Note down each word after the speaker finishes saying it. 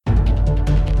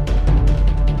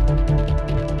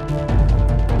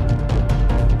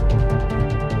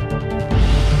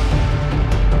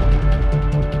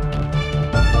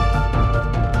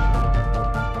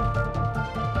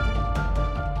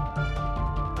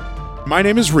My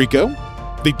name is Rico,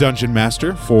 the Dungeon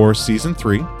Master for Season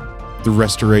 3, the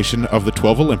restoration of the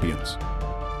 12 Olympians.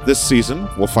 This season,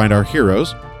 we'll find our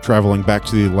heroes traveling back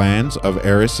to the lands of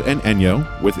Eris and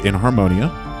Enyo within Harmonia,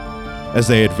 as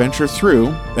they adventure through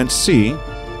and see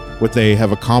what they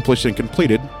have accomplished and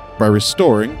completed by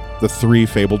restoring the 3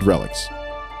 fabled relics,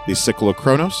 the Sickle of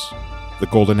Kronos, the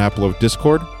Golden Apple of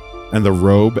Discord, and the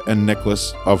Robe and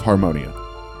Necklace of Harmonia.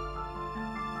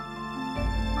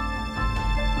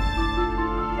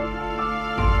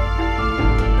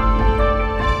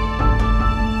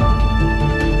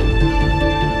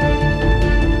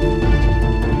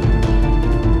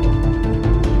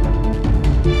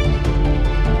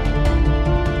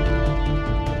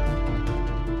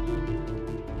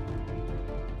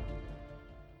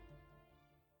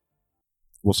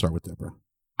 We'll start with Deborah.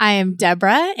 I am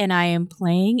Deborah, and I am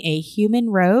playing a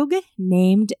human rogue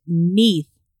named Neith.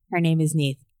 Her name is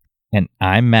Neith. And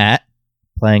I'm Matt,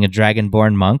 playing a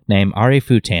dragonborn monk named Ari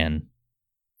Futan.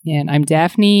 And I'm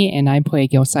Daphne, and I play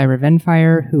Gilcyra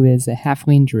Venfire, who is a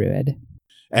halfling druid.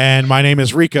 And my name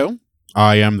is Rico.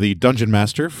 I am the Dungeon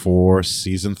Master for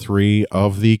Season 3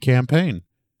 of the campaign.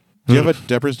 Do you have a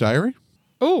Deborah's Diary?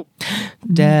 Oh,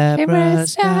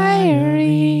 Deborah's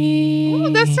Diary. Ooh,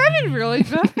 that sounded really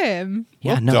good.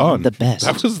 Yeah, Well no, done. I'm the best.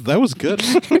 That was good.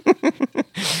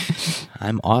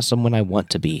 I'm awesome when I want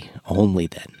to be. Only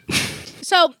then.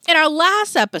 So, in our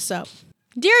last episode,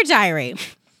 Dear Diary.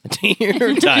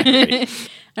 Dear Diary.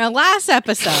 In our last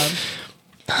episode,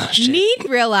 Neith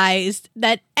realized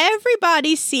that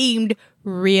everybody seemed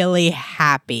really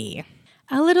happy.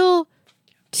 A little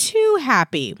too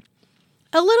happy.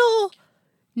 A little...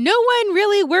 No one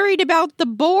really worried about the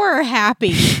boar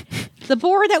happy. The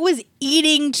boar that was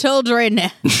eating children.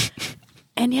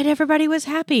 And yet everybody was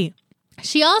happy.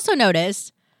 She also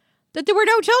noticed that there were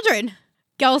no children.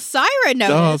 Gelsira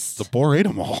noticed. The boar ate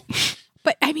them all.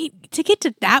 But, I mean, to get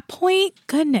to that point,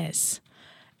 goodness.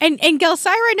 And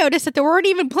Gelsira noticed that there weren't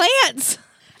even plants.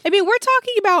 I mean, we're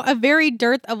talking about a very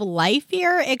dearth of life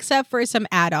here, except for some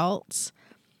adults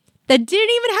that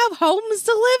didn't even have homes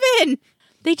to live in.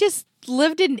 They just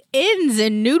lived in inns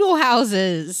and noodle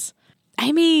houses.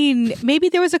 I mean, maybe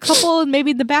there was a couple maybe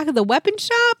in the back of the weapon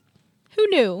shop. Who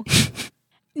knew?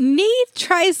 Neith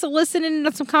tries to listen in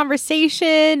on some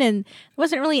conversation, and there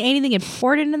wasn't really anything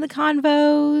important in the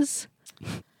convos.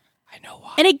 I know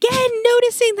why. And again,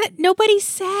 noticing that nobody's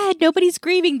sad, nobody's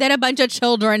grieving that a bunch of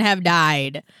children have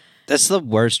died. That's the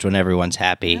worst when everyone's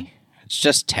happy. It's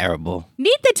just terrible.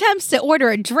 Neith attempts to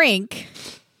order a drink.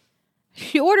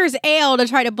 She orders ale to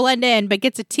try to blend in, but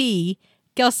gets a tea.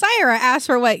 Gelsira asks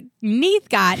for what Neith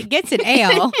got, gets an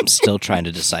ale. I'm still trying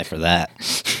to decipher that.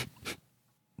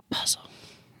 Puzzle.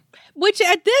 Which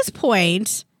at this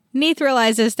point, Neith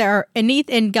realizes Neith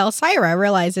and Gelsira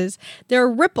realizes there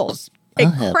are ripples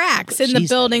and cracks in the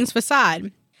building's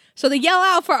facade. So they yell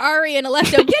out for Ari and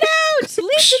Alecto, get out! Leap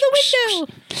to the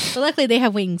window! But luckily they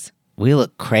have wings. We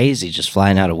look crazy just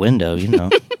flying out a window, you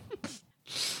know.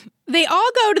 They all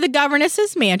go to the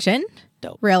governess's mansion.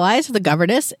 Dope. Realize the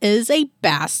governess is a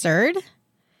bastard.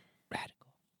 Radical.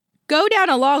 Go down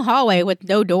a long hallway with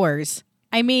no doors.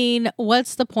 I mean,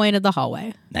 what's the point of the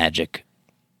hallway? Magic.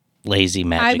 Lazy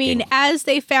magic. I mean, as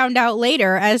they found out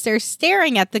later, as they're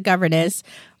staring at the governess,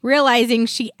 realizing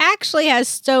she actually has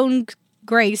stone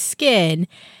gray skin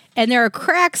and there are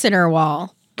cracks in her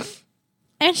wall.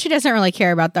 And she doesn't really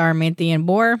care about the Armanthian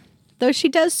boar, though she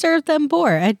does serve them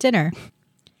boar at dinner.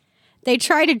 They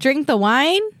try to drink the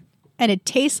wine, and it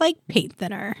tastes like paint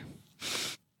thinner.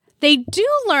 They do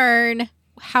learn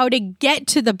how to get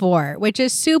to the boar, which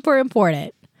is super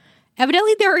important.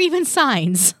 Evidently, there are even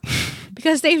signs,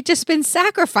 because they've just been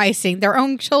sacrificing their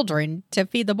own children to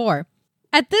feed the boar.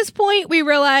 At this point, we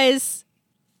realize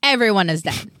everyone is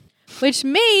dead, which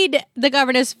made the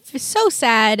governess so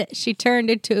sad, she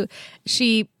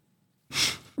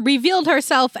revealed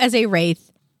herself as a wraith.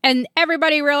 And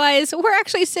everybody realized we're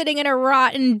actually sitting in a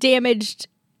rotten, damaged,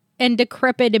 and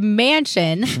decrepit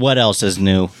mansion. What else is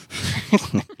new?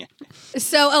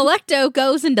 So Alecto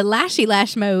goes into Lashy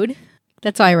Lash mode.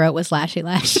 That's all I wrote was Lashy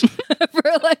Lash for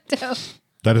Alecto.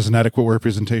 That is an adequate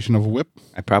representation of a whip.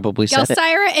 I probably said it.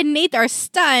 Gelsira and Neith are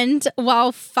stunned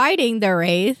while fighting the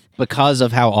Wraith. Because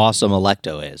of how awesome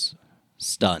Alecto is.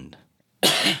 Stunned.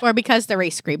 Or because the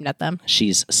Wraith screamed at them.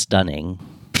 She's stunning.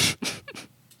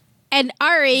 And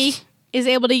Ari is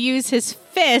able to use his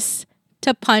fists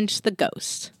to punch the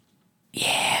ghost.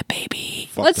 Yeah, baby.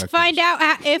 Let's find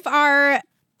out if our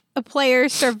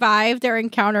players survive their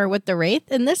encounter with the Wraith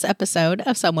in this episode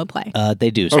of Someone Play.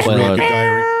 They do. Oh, Spoiler. good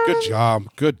diary. Good job.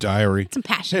 Good diary. Some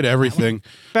passion. Hit everything.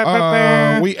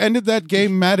 We ended that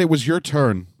game, Matt. It was your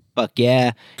turn. Fuck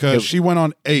yeah. Because she went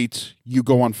on 8, you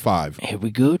go on 5. Here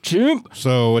we go, chimp.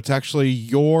 So it's actually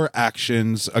your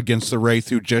actions against the Wraith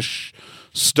who just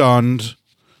stunned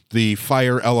the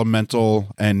fire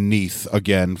elemental and Neath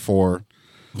again for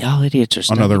Y'all idiots are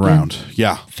stunned another again. round.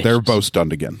 Yeah, they're Vicious. both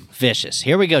stunned again Vicious.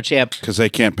 Here we go, champ. because they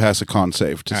can't pass a con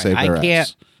save to save their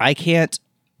ass. I can't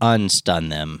unstun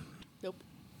them. Nope.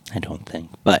 I don't think.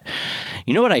 But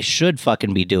you know what I should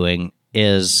fucking be doing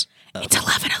is It's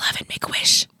 11:11. Make a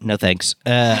wish. no thanks.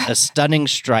 A stunning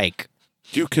strike.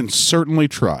 You can certainly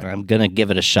try. I'm gonna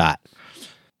give it a shot.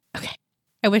 Okay.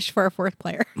 I wish for a 4th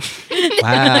player.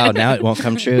 Wow, now it won't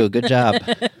come true. Good job.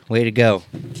 Way to go.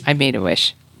 I made a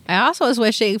wish. I also was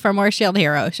wishing for more shield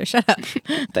heroes. So shut up.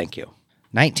 Thank you.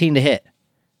 19 to hit.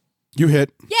 You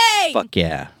hit, Yay! Fuck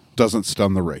yeah. doesn't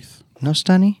stun the Wraith. No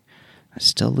stunny. I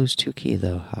still lose 2 key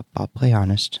though. I'll play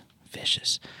honest.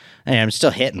 Vicious. Hey, I'm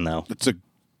still hitting though. It's a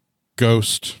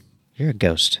ghost You're a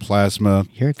ghost. plasma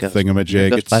You're a ghost. thingamajig. You're a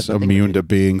ghost It's plasma immune to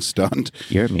being stunned.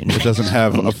 You're immune. It doesn't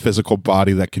have a physical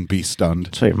body that can be stunned.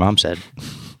 That's what your mom said.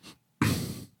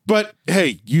 But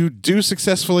hey, you do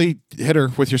successfully hit her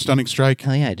with your stunning strike,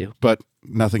 Hell yeah, I do. but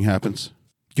nothing happens.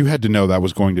 You had to know that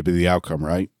was going to be the outcome,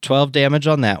 right? 12 damage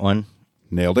on that one.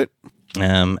 Nailed it.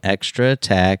 Extra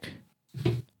attack.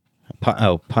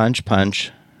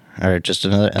 Punch, or just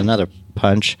another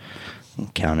punch.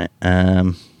 Count it.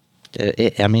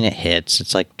 It hits.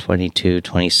 It's like 22,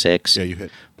 26, Yeah, you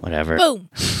hit. whatever. Boom.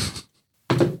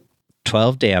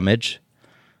 12 damage.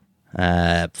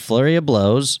 Flurry of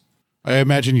blows. I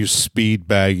imagine you speed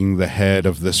bagging the head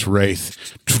of this Wraith.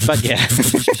 Fuck yeah.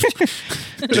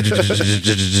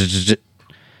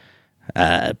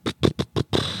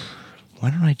 Why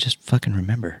don't I just fucking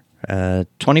remember?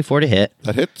 24 to hit.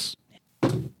 That hits.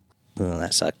 Oh,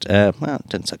 that sucked. Well, it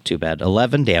didn't suck too bad.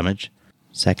 11 damage.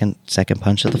 Second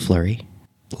punch of the flurry.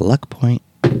 Luck point.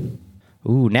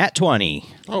 Ooh, nat 20.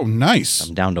 Oh, nice.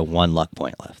 I'm down to 1 luck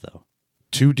point left, though.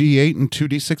 2d8 and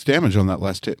 2d6 damage on that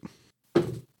last hit.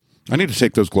 I need to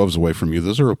take those gloves away from you.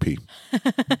 Those are OP. As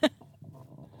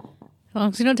long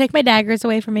as you don't take my daggers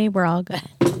away from me, we're all good.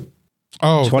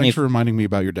 Oh, 20 thanks for reminding me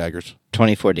about your daggers.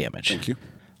 24 damage. Thank you.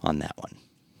 On that one.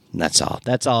 That's all.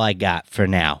 That's all I got for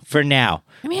now. For now.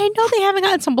 I mean, I know they haven't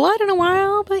gotten some blood in a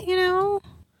while, but you know.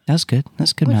 That's good.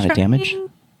 That's a good we're amount of damage. trying.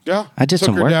 Yeah. I did took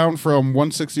some her work. down from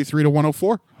 163 to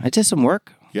 104. I did some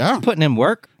work. Yeah. Putting in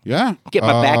work. Yeah. Get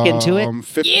my back into it.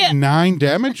 59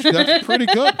 damage. That's pretty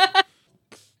good.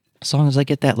 As long as I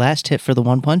get that last hit for the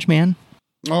one punch man.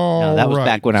 Oh, No, that was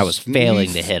back when I was failing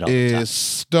to Sneeze hit all the time. Is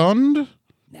stunned?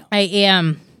 I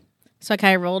am. So I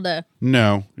kind of rolled a.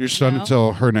 No. You're stunned No?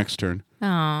 until her next turn.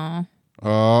 Oh.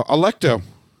 Electo.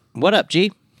 What up,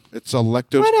 G? It's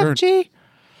Electo's What turn. up, G?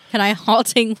 Can I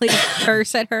haltingly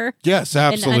curse at her? Yes,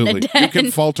 absolutely. You can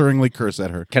undead. falteringly curse at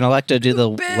her. Can Electo do the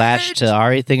lash to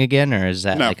Ari thing again, or is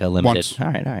that No, like a limited? once. All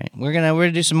right. We're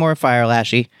gonna do some more fire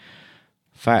lashy.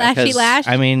 Fire, Lashy 'cause, lash?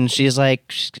 I mean, she's a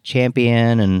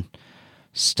champion and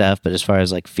stuff, but as far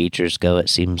as like features go, it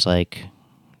seems like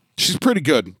She's pretty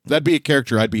good. That'd be a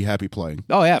character I'd be happy playing.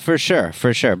 oh yeah, for sure.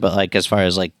 But like as far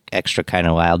as like extra kind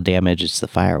of wild damage, it's the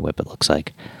fire whip. It looks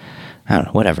like I don't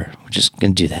know. Whatever. We're just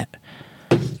gonna do that.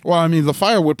 Well, I mean, the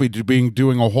fire would be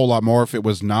doing a whole lot more if it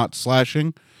was not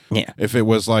slashing. Yeah. If it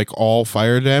was like all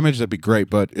fire damage, that'd be great,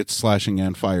 but it's slashing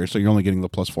and fire, so you're only getting the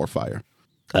 +4 fire.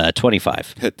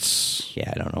 25. Hits.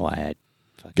 Yeah, I don't know why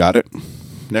Got it.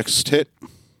 Next hit,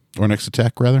 or next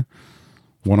attack, rather.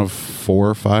 1 of 4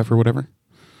 or 5 or whatever.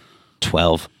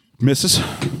 12. Misses.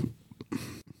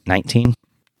 19.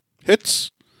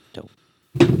 Hits.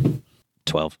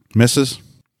 12. Misses.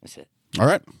 That's it. All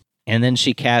right. And then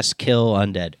she casts Kill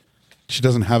Undead. She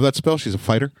doesn't have that spell. She's a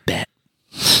fighter. Bet.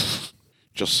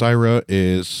 Jelsira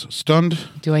is stunned.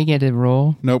 Do I get a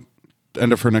roll? Nope.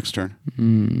 End of her next turn.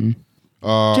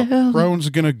 Crone's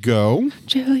gonna go.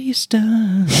 Jill, you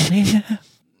stun. Yeah.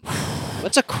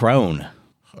 What's a crone?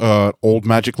 Old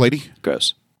magic lady.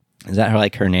 Gross. Is that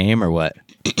her name or what?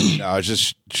 No, it's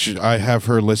just I have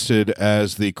her listed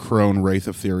as the Crone Wraith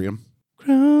of Therium.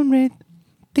 Crone Wraith.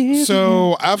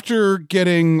 So after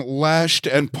getting lashed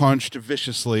and punched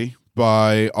viciously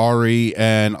by Ari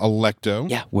and Electo,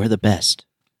 Yeah, we're the best.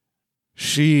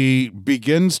 she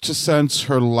begins to sense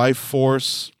her life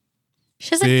force She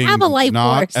doesn't being have a life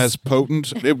not force. as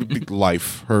potent. It would be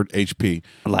life, her HP,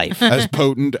 Life. as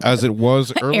potent as it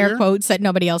was earlier. Air quotes that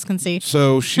nobody else can see.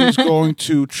 So she's going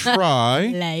to try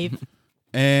Life.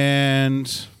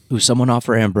 and Ooh, someone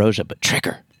offer ambrosia, but trick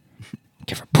her.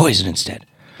 Give her poison instead.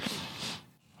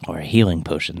 Or a healing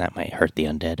potion. That might hurt the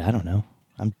undead. I don't know.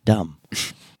 I'm dumb.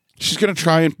 she's going to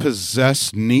try and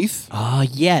possess Neath. Oh,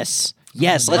 yes.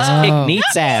 Yes, let's No. kick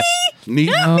Neat's ass.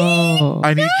 Neat. Oh.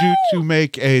 I need you to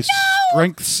make a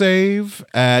strength save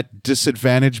at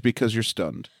disadvantage because you're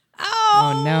stunned.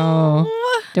 Oh, no.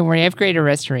 Don't worry, I have greater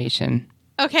restoration.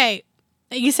 Okay.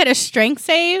 You said a strength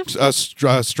save?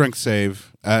 Strength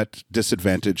save at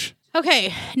disadvantage.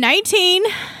 Okay. 19.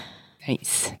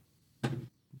 Nice. 5.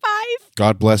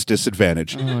 God bless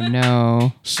disadvantage. Oh,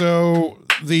 no. So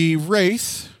the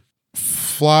wraith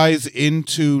flies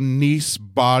into Neith's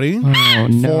body. Oh,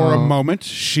 no. For a moment,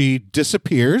 she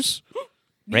disappears.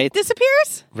 Wraith,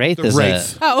 Disappears? Wraith The is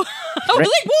wraith. Oh. I was Ra- like,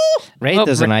 whoa. Wraith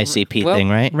is an Ra- ICP well, thing,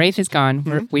 right? Wraith is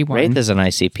gone. We won. Wraith is an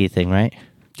ICP thing, right?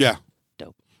 Yeah.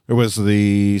 Dope. It was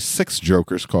the 6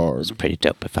 Joker's card. It's pretty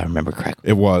dope if I remember correctly.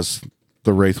 It was.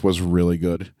 The wraith was really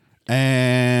good.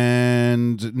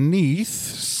 And Neith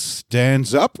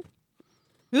stands up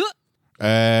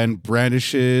and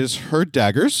brandishes her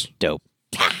daggers, Dope.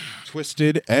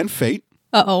 Twisted and Fate.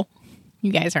 Uh-oh.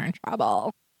 You guys are in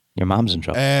trouble. Your mom's in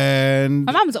trouble. And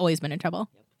My mom's always been in trouble.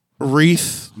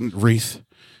 Neith. Wreath.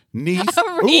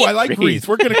 Ooh, I like Wreath.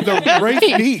 We're going to go Wraith,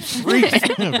 Neith.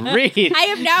 Wreath. Wraith. I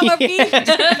am now a wreath.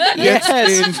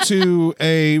 Gets into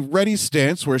a ready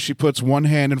stance where she puts one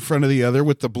hand in front of the other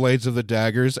with the blades of the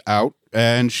daggers out,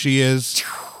 and she is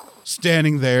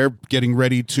standing there getting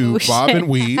ready to bob and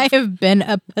weave. I have been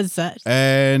possessed.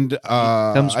 And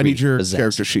Comes I need your possessed.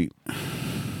 character sheet.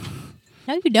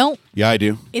 No, you don't. Yeah, I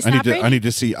do. It's I need not to. pretty? I need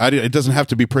to see. It doesn't have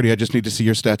to be pretty. I just need to see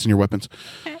your stats and your weapons,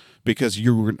 because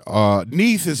you.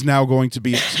 Neith is now going to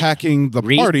be attacking the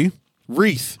Wreath? party.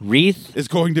 Wreath is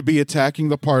going to be attacking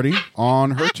the party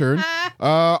on her turn.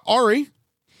 Ari,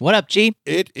 What up, G?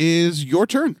 it is your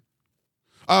turn.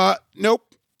 Nope.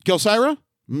 Gelsira,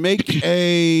 make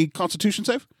a Constitution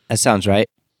save. That sounds right.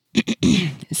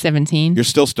 17. You're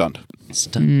still stunned.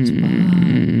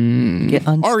 Get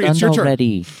unstunned Ari, it's your turn.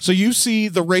 already. So you see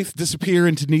the wraith disappear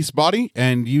into Neith's body,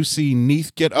 and you see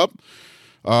Neith get up.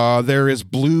 There is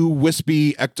blue,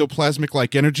 wispy,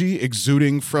 ectoplasmic-like energy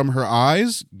exuding from her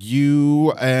eyes.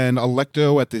 You and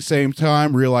Alecto at the same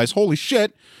time realize, holy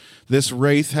shit, this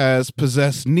wraith has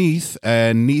possessed Neith,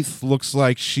 and Neith looks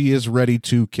like she is ready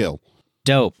to kill.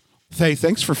 Dope. Hey,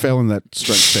 thanks for failing that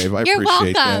strength save. I You're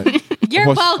appreciate welcome. that. You're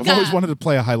welcome. I've always wanted to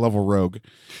play a high-level rogue.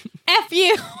 F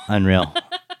you. Unreal.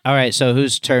 All right, so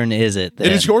whose turn is it then?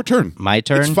 It is your turn. My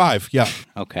turn? It's 5, yeah.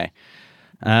 Okay.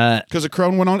 Because a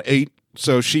crone went on 8,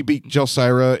 so she beat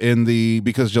Gelsira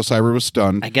because Gelsira was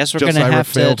stunned. I guess we're gonna Gelsira have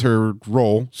to- failed her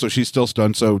roll, so she's still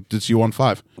stunned. So it's you on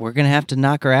 5. We're going to have to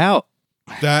knock her out.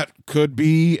 That could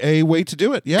be a way to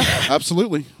do it. Yeah,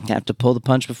 absolutely. Have to pull the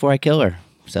punch before I kill her.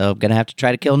 So I'm going to have to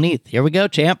try to kill Neith. Here we go,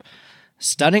 champ.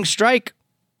 Stunning strike.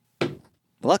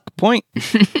 Luck point.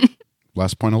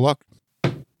 Last point of luck.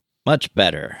 Much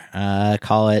better.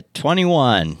 Call it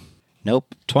 21.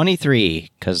 Nope, 23,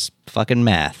 because fucking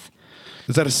math.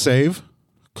 Is that a save?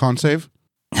 Con save?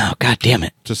 Oh, god damn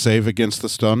it. To save against the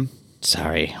stun?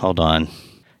 Sorry, hold on.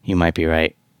 You might be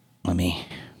right. When you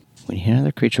hit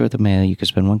another creature with a melee, you can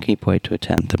spend 1 key point to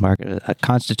attempt to mark a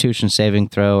Constitution saving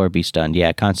throw or be stunned.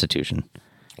 Yeah, Constitution.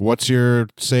 What's your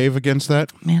save against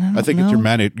that? Man, I think don't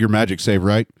it's your magic save,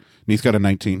 right? Neith's got a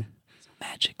 19.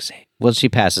 Magic save. Well, she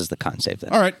passes the con save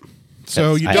then. All right.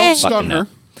 So That's- you I don't fucking stun know. her,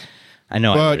 I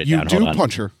know I wrote but it you down. do Hold on.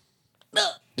 punch her.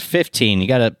 15. You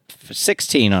got a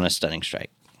 16 on a stunning strike.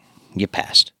 You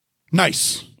passed.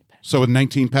 Nice. So with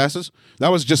 19 passes, that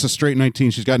was just a straight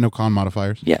 19. She's got no con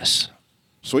modifiers. Yes,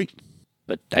 Sweet.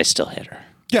 but I still hit her.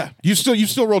 Yeah, you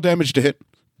still roll damage to hit.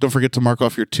 Don't forget to mark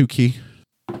off your 2 key.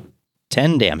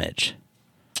 10 damage.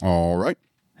 All right.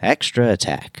 Extra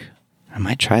attack. I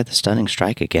might try the stunning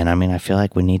strike again. I mean, I feel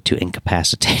like we need to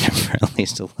incapacitate her for at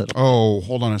least a little. Oh,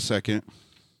 hold on a second.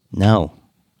 No,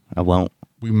 I won't.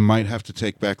 We might have to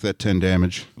take back that 10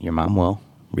 damage. Your mom will.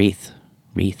 Wreath.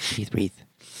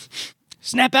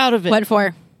 Snap out of it. What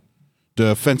for?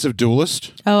 Defensive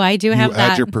duelist. Oh, I do have You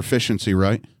that. add your proficiency,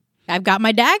 right? I've got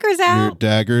my daggers Your out.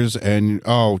 daggers, and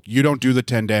you don't do the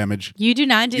 10 damage. You do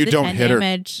not do You the don't 10 hit her.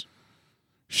 damage.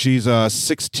 She's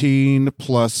 16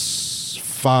 plus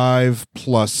 5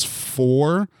 plus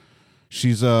 4.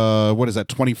 She's what is that?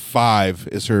 25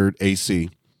 is her AC.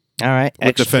 All right. With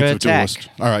Extra defensive attack. duelist.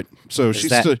 All right. So Is she's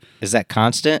that, still, is that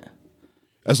constant?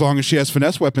 as long as she has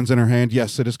finesse weapons in her hand,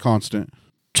 yes, it is constant.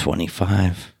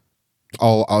 25.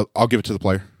 I'll give it to the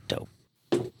player. Dope.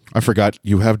 I forgot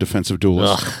you have defensive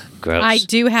duelist. Ugh, gross. I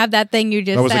do have that thing you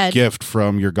just That was said. a gift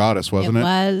from your goddess, wasn't it?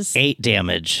 was. 8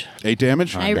 damage. 8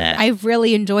 damage? I- that. I've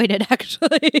really enjoyed it,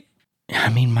 actually. I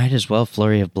mean, might as well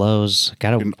flurry of blows.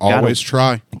 You can always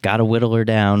try. Gotta whittle her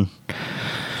down.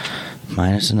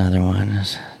 Minus another one.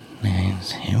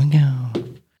 Here we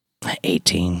go.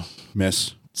 18.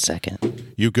 Miss.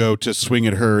 Second. You go to swing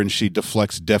at her, and she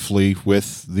deflects deftly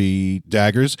with the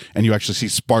daggers, and you actually see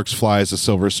sparks fly as the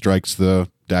silver strikes the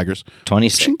daggers.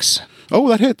 26. Oh,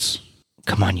 that hits.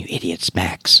 Come on, you idiots.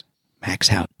 Max.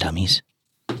 Max out, dummies.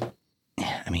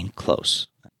 Close.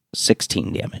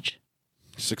 16 damage.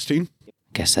 16.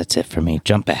 Guess that's it for me.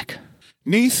 Jump back.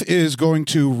 Neith is going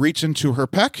to reach into her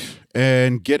pack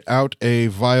and get out a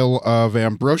vial of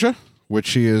ambrosia, which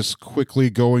she is quickly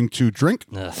going to drink.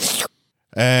 Ugh.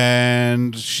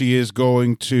 And she is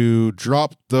going to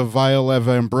drop the vial of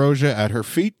ambrosia at her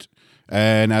feet.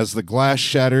 And as the glass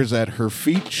shatters at her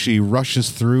feet, she rushes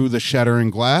through the shattering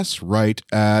glass right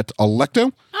at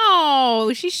Alecto.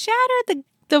 Oh, she shattered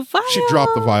the vial. She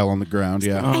dropped the vial on the ground,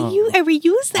 yeah. I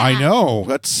reused that. I know.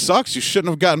 That sucks. You shouldn't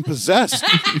have gotten possessed.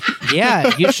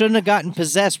 Yeah, you shouldn't have gotten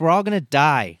possessed. We're all going to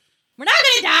die. We're not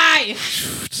going to die.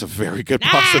 It's a very good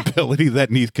possibility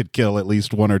that Neith could kill at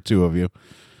least one or two of you.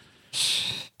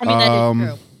 That is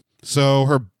true. So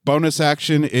her bonus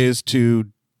action is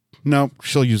to... No,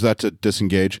 she'll use that to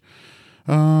disengage.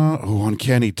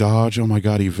 Uncanny dodge. Oh my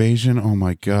god, evasion. Oh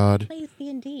my god. Plays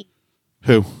D&D.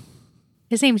 Who?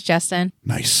 His name's Justin.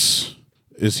 Nice.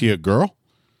 Is he a girl?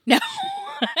 No.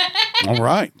 All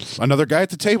right. Another guy at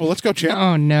the table. Let's go, champ.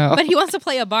 Oh, no. But he wants to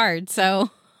play a bard,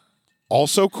 so...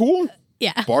 Also cool.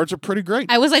 Yeah. Bards are pretty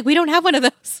great. I was like, we don't have one of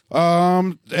those.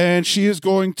 And she is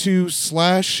going to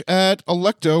slash at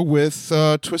Alecto with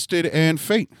Twisted and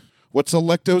Fate. What's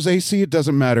Alecto's AC? It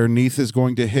doesn't matter. Neith is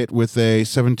going to hit with a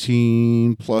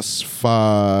 17 plus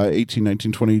 5, 18,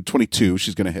 19, 20, 22.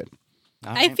 She's going to hit.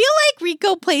 I feel like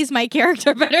Rico plays my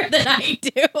character better than I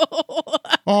do.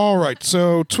 All right.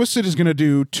 So Twisted is going to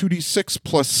do 2d6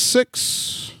 plus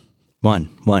 6. 1.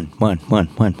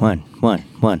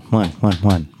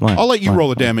 I'll let you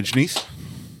roll a damage, Neith.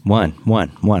 1.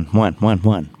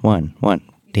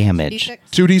 Damage.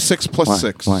 2d6 plus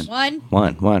 6. 1.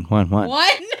 1.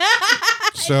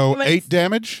 So 8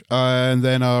 damage. And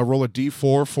then roll a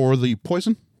d4 for the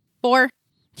poison. 4.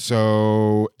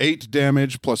 So 8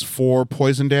 damage plus 4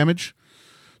 poison damage.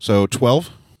 So 12.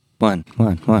 1.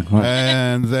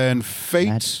 And then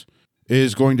Fate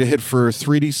is going to hit for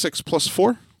 3d6 plus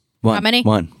 4. How many?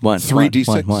 1.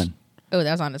 3d6. 1. Oh,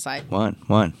 that was on the side. 1.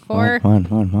 4.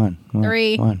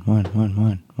 3.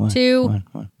 2.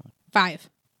 5.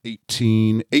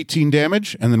 18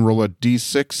 damage. And then roll a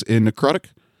d6 in necrotic.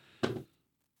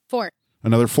 4.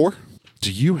 Another 4.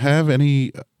 Do you have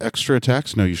any extra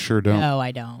attacks? No, you sure don't. No,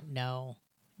 I don't. No.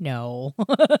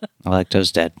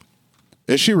 Alecto's dead.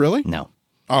 Is she really? No.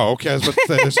 Oh, okay. I was about to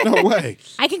say, there's no way.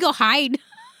 I can go hide.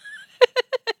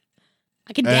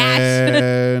 I can dash.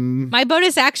 And My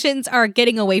bonus actions are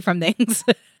getting away from things.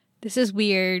 This is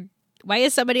weird. Why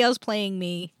is somebody else playing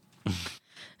me?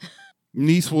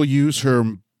 Neith will use her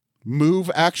move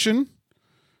action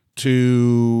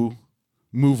to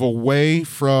move away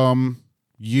from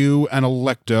you and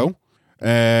Alecto,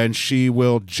 and she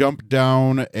will jump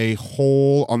down a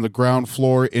hole on the ground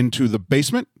floor into the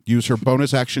basement. Use her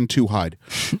bonus action to hide.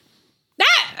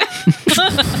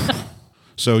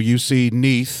 So you see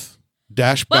Neith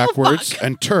dash backwards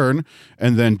and turn,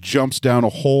 and then jumps down a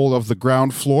hole of the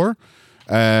ground floor,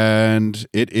 and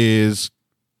it is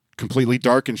completely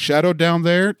dark and shadowed down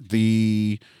there.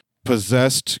 The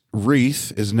possessed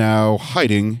Wreath is now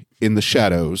hiding in the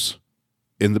shadows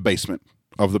in the basement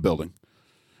of the building.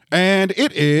 And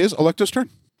it is Alecto's turn.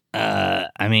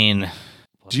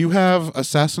 Do you have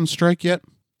Assassin Strike yet?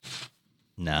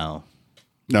 No.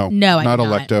 No. No, I not do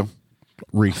not. Alecto.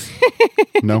 Wreath.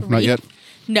 No, not yet.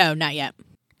 No, not yet.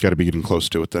 Got to be getting close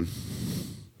to it then.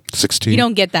 16. You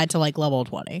don't get that to like level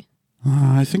 20.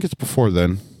 I think it's before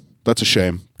then. That's a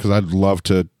shame, because I'd love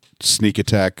to sneak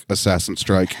attack Assassin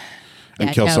Strike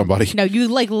and kill somebody. No, you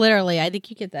like literally, I think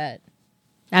you get that.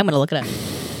 I'm going to look it up.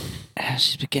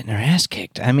 She's been getting her ass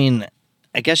kicked. I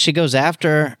guess she goes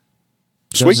after...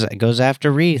 Sweet. Goes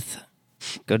after Wreath.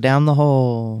 Go down the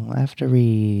hole after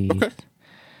Wreath. Okay.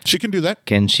 She can do that.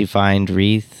 Can she find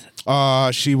Wreath?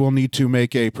 She will need to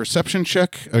make a perception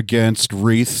check against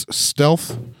Wreath's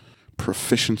stealth.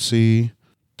 Proficiency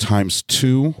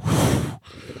 ×2.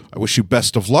 I wish you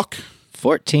best of luck.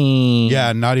 14.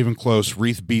 Yeah, not even close.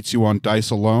 Wreath beats you on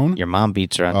dice alone. Your mom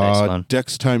beats her on dice alone.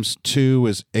 Dex ×2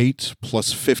 is 8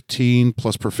 plus 15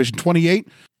 plus proficient. 28.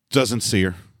 Doesn't see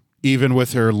her. Even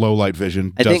with her low light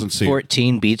vision, I doesn't think see her.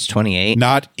 14 beats 28.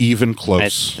 Not even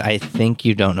close. I think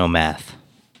you don't know math.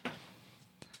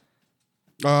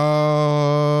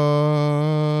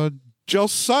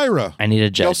 Jelsira. I need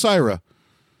a judge. Jelsira.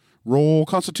 Roll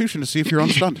Constitution to see if you're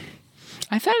unstunned.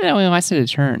 I thought it only lasted a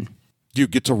turn. You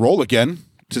get to roll again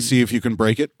to see if you can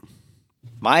break it.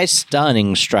 My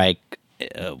stunning strike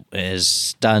is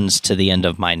stuns to the end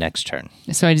of my next turn.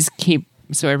 So I just keep.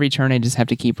 So every turn I just have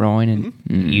to keep rolling,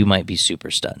 and You might be super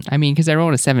stunned. I mean, because I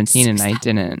rolled a 17 and I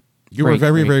didn't. You were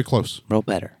very, very close. Roll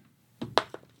better.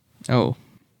 Oh,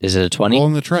 Is it a 20? Roll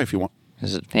in the try if you want.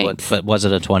 Is it? Thanks. But was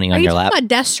it a 20 Are on you your talking lap? about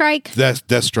Death Strike?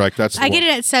 Death Strike. That's the I get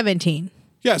one. it at 17.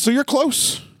 Yeah, so you're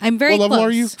close. I'm very What level close.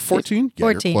 are you? 14? Yeah,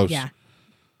 you're 14, close. yeah.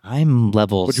 I'm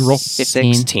level What'd you roll?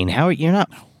 16. How are you're not?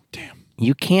 Damn.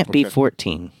 You can't be Okay.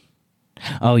 14.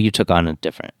 Oh, you took on a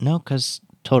different. No, because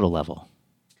total level.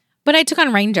 But I took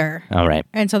on Ranger. All right.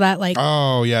 And so that, like,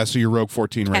 Oh, yeah, so you're Rogue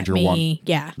 14, kept Ranger me. 1.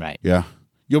 Yeah. Right. Yeah.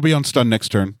 You'll be on stun next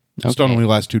turn. Stun Okay. only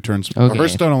lasts 2 turns. Okay. Her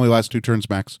stun only lasts 2 turns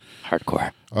max.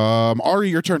 Hardcore. Ari,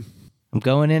 your turn. I'm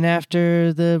going in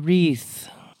after the wreath.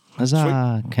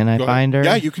 Huzzah. Can I Go find her?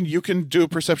 ahead. Yeah, you can do a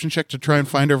perception check to try and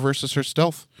find her versus her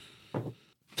stealth.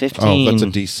 15. Oh, that's a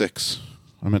D6.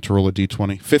 I meant to roll a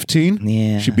D20. 15?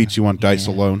 Yeah. She beats you on dice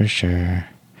For alone. sure.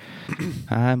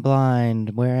 I'm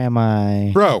blind. Where am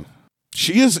I? Bro,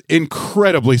 she is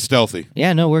incredibly stealthy.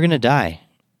 Yeah, no, we're going to die.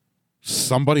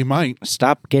 Somebody might.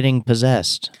 Stop getting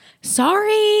possessed.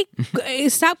 Sorry.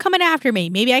 Stop coming after me.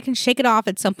 Maybe I can shake it off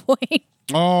at some point.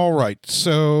 All right,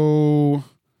 so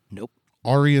Nope.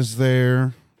 Ari is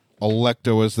there.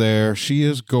 Electo is there. She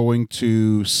is going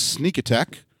to sneak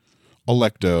attack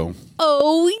Electo.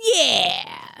 Oh,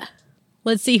 yeah.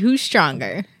 Let's see who's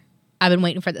stronger. I've been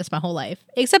waiting for this my whole life.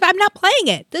 Except I'm not playing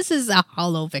it. This is a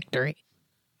hollow victory.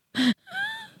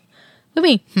 With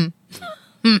me.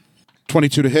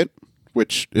 22 to hit,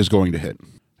 which is going to hit.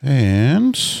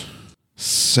 And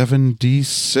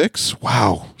 7d6.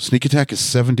 Wow. Sneak attack is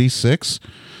 7d6.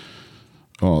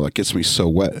 Oh, that gets me so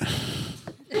wet.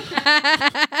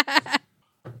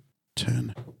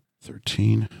 10,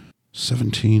 13,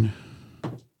 17,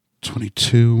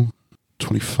 22,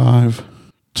 25,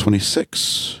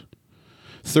 26.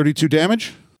 32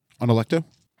 damage on Electo,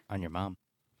 On your mom.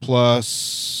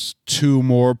 plus 2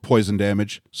 more poison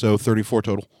damage, so 34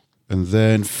 total. And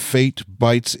then Fate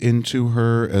bites into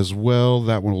her as well.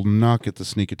 That one will not get the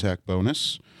sneak attack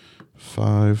bonus.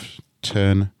 5,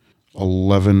 10,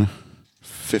 11,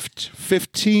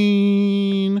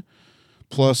 15,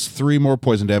 plus 3 more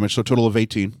poison damage, so a total of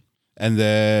 18. And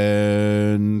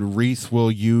then Wreath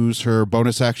will use her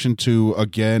bonus action to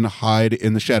again hide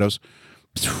in the shadows.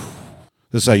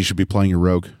 This is how you should be playing your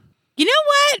rogue. You know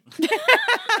what?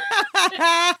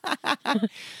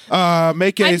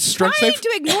 Make a I'm strength trying save. to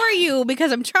ignore you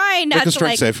because I'm trying Make not a to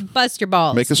like strength save. bust your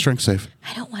balls. Make a strength save.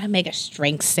 I don't want to make a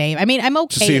strength save. I mean, I'm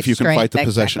okay. To see if at you can fight the strength,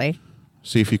 possession. exactly.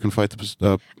 See if you can fight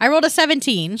the I rolled a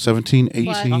 17. 17,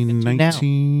 What? 18,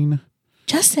 19.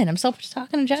 Justin, I'm still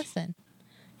talking to Justin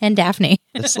and Daphne.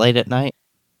 It's late at night.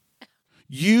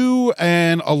 You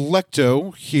and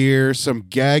Electo hear some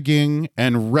gagging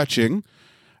and retching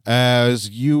as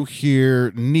you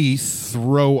hear Neath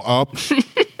throw up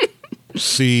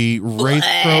the Wraith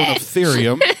Throne of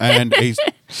Therium and a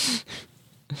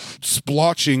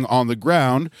splotching on the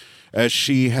ground as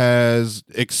she has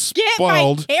Get my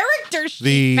expelled character sheet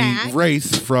the back.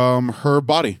 Wraith from her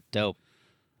body. Dope.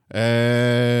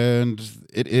 And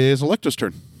it is Electo's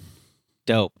turn.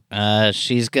 Dope.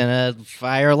 She's gonna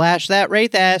fire lash that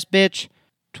wraith ass bitch.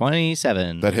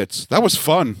 27. That hits. That was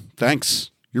fun.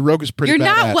 Thanks. Your rogue is pretty You're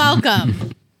badass. not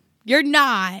welcome. You're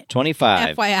not.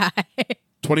 25. FYI.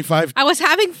 25. I was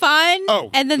having fun, Oh,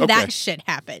 and then okay. that shit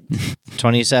happened.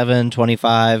 27,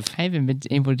 25, I haven't been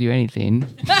able to do anything.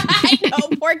 I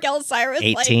know, poor Gelsira was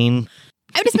 18, like,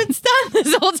 I've just been stunned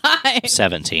this whole time.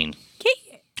 17.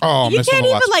 Oh, You missed on can't the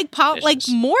even last. like pop, like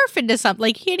Vicious. morph into something.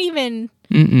 Like, you can't even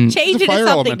Mm-mm. change It's a into fire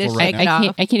something to elemental right shake now. it I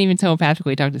off. can't even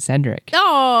telepathically talk to Cedric.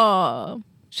 Oh,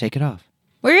 Shake it off.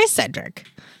 where is Cedric?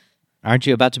 Aren't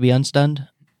you about to be unstunned?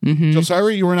 Mm-hmm.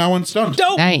 Josira, you are now unstunned.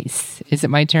 Nice. Is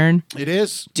it my turn? It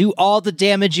is. Do all the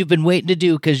damage you've been waiting to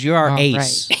do because you're our All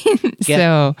ace. right. Get-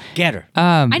 So, Get her.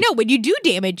 I know when you do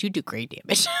damage, you do great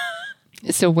damage.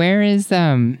 so where is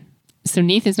So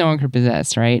Neath is no longer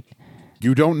possessed, right?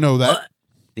 You don't know that.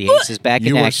 The ace is back in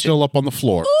You are action. still up on the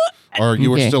floor. Or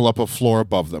you are Okay. still up a floor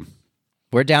above them.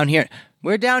 We're down here.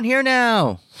 We're down here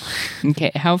now.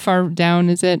 Okay. How far down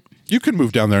is it? You can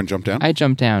move down there and jump down. I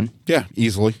jump down. Yeah,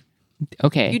 easily.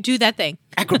 Okay. You do that thing,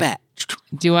 Acrobat.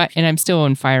 Do I? And I'm still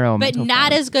in fire but elemental.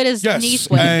 not form. as good as Yes. Denise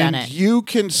would have And done it. you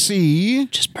can see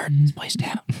Just burn this place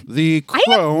down. the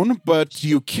crone, but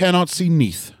you cannot see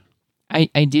Neath.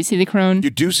 I do see the crone. You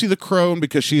do see the crone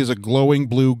because she is a glowing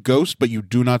blue ghost, but you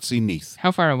do not see Neath.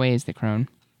 How far away is the crone?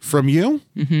 From you,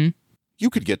 Mm-hmm. you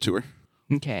could get to her.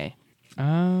 Okay.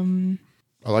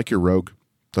 I like your rogue.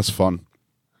 That's fun.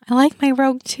 I like my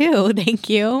rogue too. Thank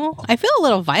you. I feel a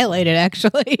little violated,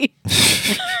 actually.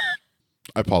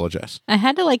 I apologize. I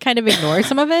had to like kind of ignore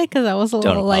some of it because I was a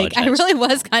little like, I apologize. really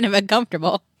was kind of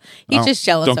uncomfortable. He's just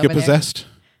jealous. Don't get over there. possessed.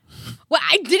 Well,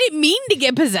 I didn't mean to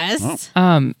get possessed.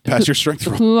 Pass your strength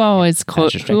roll. Who all was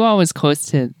close? That's Who all was close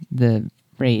to the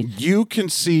wraith? You can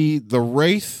see the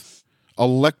Wraith,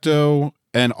 Electo,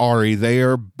 and Ari. They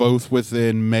are both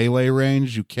within melee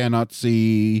range. You cannot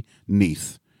see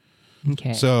Neath.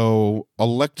 Okay. So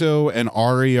Electo and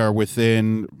Ari are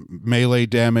within melee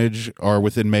damage, are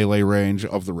within melee range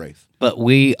of the Wraith. But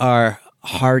we are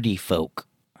hardy folk.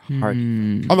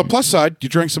 Hardy. On the plus side, you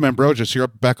drank some ambrosia, so you're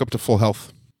back up to full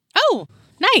health. Oh,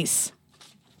 nice.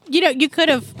 You know, you could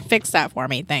have fixed that for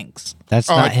me. Thanks. That's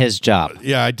not his job.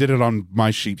 Yeah, I did it on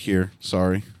my sheet here.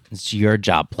 Sorry. It's your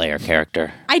job, player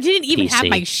character. I didn't even have PC.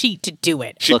 my sheet to do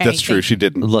it. That's true. She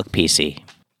didn't. Look, PC.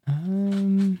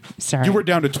 Sorry. You were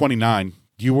down to 29.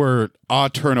 You were a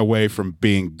turn away from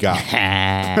being got.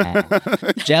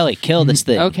 Jelly, kill this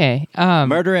thing. Okay.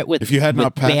 Murder it with If you had with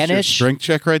not passed your banish. strength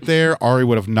check right there, Ari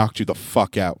would have knocked you the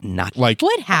fuck out. Not Like,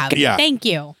 Would have. Yeah. Thank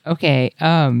you. Okay.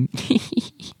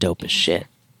 dope as shit.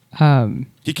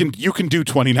 you can do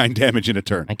 29 damage in a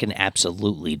turn. I can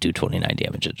absolutely do 29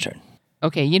 damage in a turn.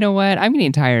 Okay. You know what? I'm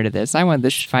getting tired of this. I want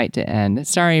this fight to end.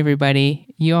 Sorry, everybody.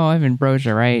 You all have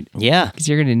ambrosia, right? Yeah. Because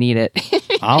you're gonna need it.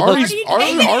 I'll look.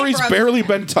 Ari's barely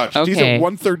been touched. He's Okay. at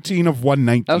 113 of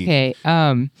 119.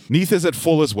 Okay. Neath is at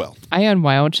full as well. I on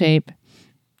wild shape.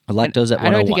 Electo's at I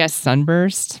don't have to 101. guess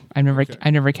sunburst. I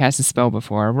never cast a spell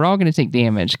before. We're all gonna take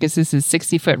damage because this is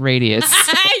 60-foot radius.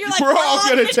 You're like, We're all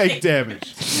going to take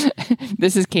damage.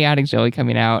 This is chaotic jelly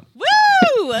coming out.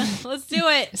 Woo! Let's do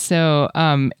it. So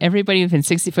everybody within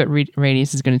 60-foot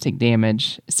radius is going to take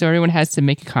damage. So everyone has to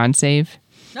make a con save.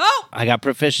 No, I got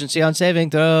proficiency on saving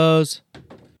throws.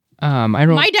 I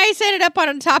rolled. my dice ended up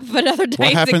on top of another dice.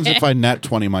 What happens again. if I nat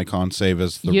 20 my con save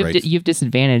as the you Wraith? have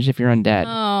disadvantage if you're undead.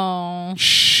 Oh,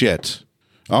 Shit.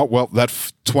 Oh, well,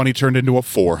 that 20 turned into a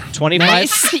 4. 25.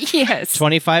 Nice. Yes.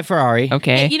 25 for Ari.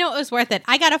 Okay. you know it was worth it.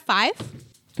 I got a 5.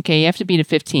 Okay. You have to beat a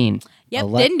 15. Yep,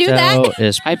 didn't do that. Electo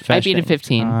is I beat a proficient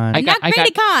 15. on- Not great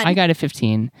at con. I got a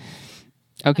 15.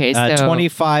 Okay. So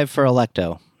 25 for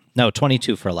Electo. No,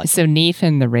 22 for Electo. So Neath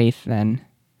and the Wraith then.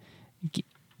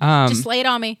 Just lay it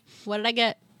on me. What did I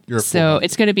get? You're at So full.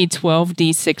 it's going to be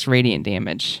 12d6 radiant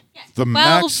damage. The 12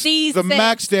 max, D6. the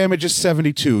max damage is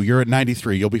 72. You're at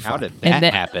 93. You'll be fine. How did And that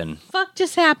then- happen? Fuck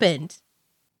just happened.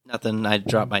 Nothing. I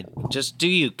dropped my. Just do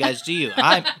you guys? Do you?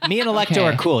 Me and Electo Okay.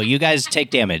 are cool. You guys take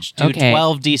damage. Do Okay.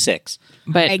 12d6.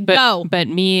 Okay, go. But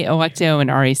me, Electo, and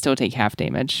Ari still take half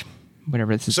damage.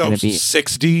 Whatever this is So going to be.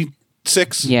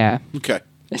 6d6? Yeah. Okay.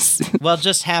 Well,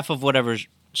 just half of whatever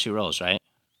she rolls, right?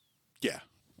 Yeah.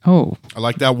 Oh. I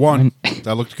like that one.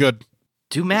 That looked good.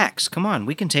 Do max. Come on,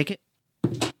 we can take it.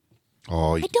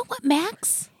 Oh, I don't want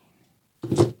Max.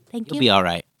 Thank You'll you. be all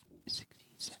right.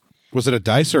 was it a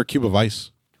dice or a cube of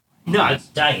ice? No, it's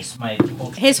dice.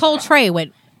 His whole tray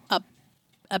went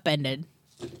upended.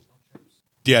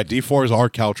 Yeah, D4s are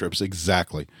caltrips.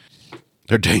 Exactly.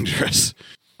 They're dangerous.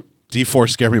 D4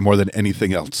 scare me more than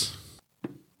anything else.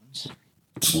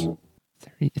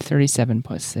 37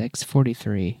 plus 6,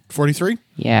 43. 43?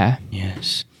 Yeah.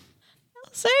 Yes.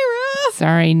 Sarah.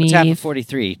 Sorry, What's half of Neath.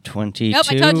 43? 22? Nope,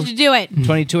 I told you to do it.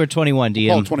 22 or 21,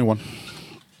 DM? Oh, 21.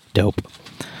 Dope.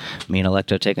 Me and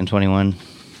Electo taking 21.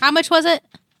 How much was it?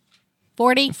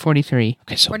 40? 43.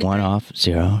 Okay, so 43. 1 off,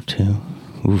 0, 2.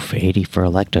 Oof, 80 for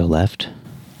Electo left.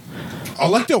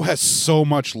 Electo has so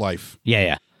much life.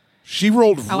 Yeah. She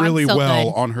rolled Oh, I'm really so well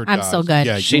good. on her I'm dice. so good.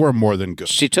 Yeah, you were more than good.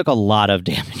 She took a lot of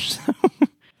damage.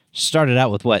 She started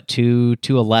out with what,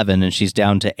 211, and she's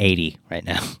down to 80 right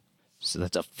now. So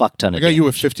that's a fuck ton I of got damage. you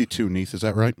with 52, Neath. Is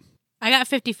that right? I got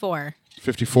 54.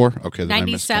 54? Okay, then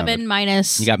 97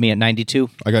 minus. You got me at 92.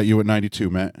 I got you at 92,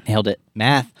 Matt. Nailed it.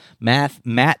 Matt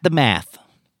the math.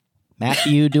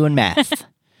 Matthew doing math.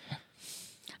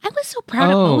 I was so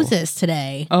proud Oh. of Moses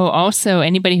today. Oh, also,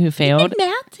 anybody who He failed did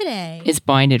math today. is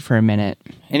blinded for a minute.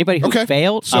 Anybody who Okay.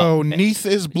 failed? So Oh, Neath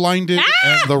is blinded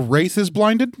and the Wraith is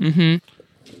blinded? and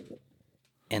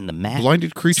the math.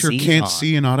 Blinded creature sees can't on.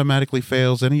 see and automatically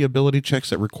fails. Any ability checks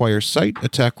that require sight.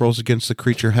 Attack rolls against the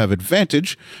creature have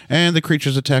advantage, and the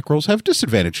creature's attack rolls have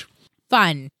disadvantage.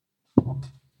 Fun.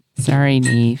 Sorry,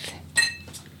 Neath.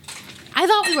 I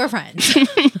thought we were friends.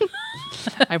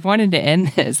 I wanted to end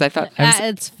this. I thought I was,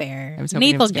 It's fair. I was hoping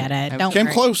Neath it will was get gonna- it. I Don't Came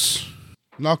worry. close.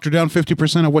 Knocked her down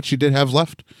 50% of what she did have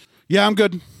left. Yeah, I'm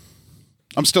good.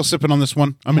 I'm still sipping on this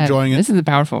one. I'm enjoying it. This is a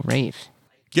powerful Wraith.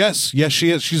 Yes,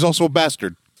 she is. She's also a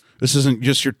bastard. This isn't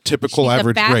just your typical She's a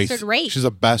average bastard wraith. wraith. She's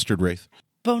a bastard wraith.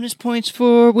 bonus points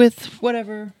with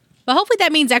whatever. But hopefully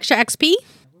that means extra XP.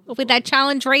 Hopefully that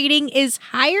challenge rating is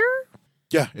higher.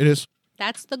 Yeah, it is.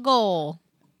 That's the goal.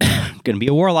 Gonna be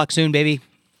a warlock soon, baby.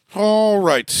 All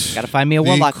right. Gotta find me a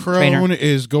warlock The crone trainer.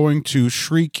 is going to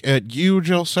shriek at you,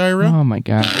 Jelsira. Oh my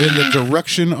god. In the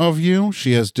direction of you.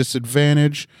 She has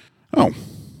disadvantage. Oh,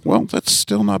 well, that's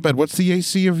still not bad. What's the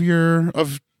AC of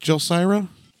Jelsira?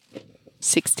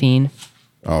 16.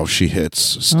 Oh, she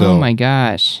hits still. Oh my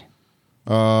gosh.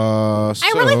 I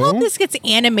really hope this gets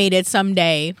animated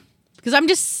someday because I'm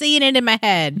just seeing it in my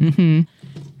head. Mm-hmm.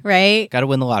 Right? Gotta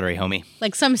win the lottery, homie.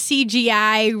 Like some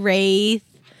CGI wraith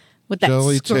with that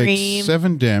Jelly scream. takes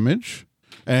 7 damage.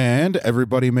 And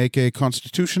everybody make a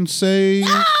constitution save.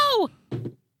 Oh!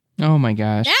 Oh my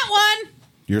gosh. That one!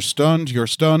 You're stunned. You're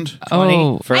stunned. 20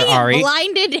 Oh, for I am Ari.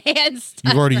 blinded and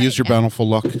stunned. You've already right used your now. bountiful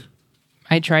luck.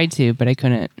 I tried to, but I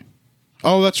couldn't.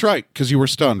 Oh, that's right, because you were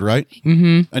stunned, right?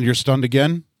 Mm-hmm. And you're stunned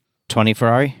again? 20 for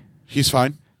Ari. He's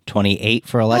fine. 28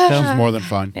 for Electo. He's more than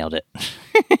fine. Nailed it.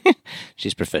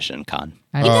 She's proficient in con.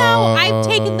 You know, I've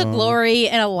taken the glory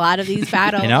in a lot of these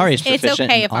battles. And Ari's it's proficient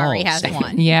okay in if Ari all has saving.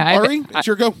 one. Yeah, Ari, it's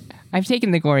your go. I've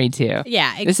taken the glory too.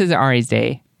 Yeah. This is Ari's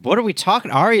day. What are we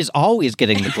talking? Ari is always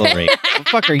getting the glory. What the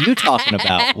fuck are you talking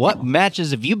about? What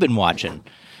matches have you been watching?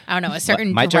 I don't know, a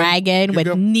certain my turn? dragon You with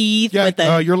go. Neath Yeah, with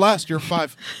the you're last. You're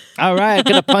 5. All right,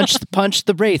 gonna punch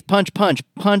the wraith. Punch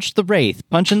the wraith.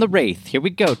 Punching the wraith. Here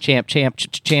we go. Champ.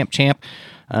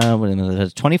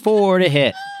 24 to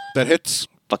hit. That hits.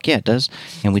 Fuck yeah, it does.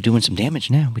 And we're doing some damage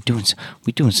now. We're doing some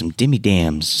dimmy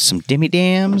dams. Some dimmy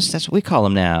dams. That's what we call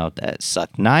them now. That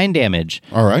suck. 9 damage.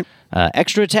 All right.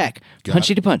 Extra attack. Got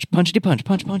Punchy to punch. Punch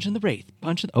in the wraith.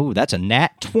 Oh, that's a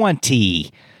nat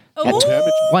 20. Nat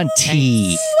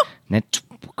 20.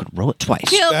 Could roll it twice.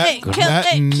 kill That, it, kill nat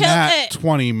it.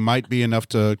 20 might be enough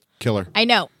to kill her. I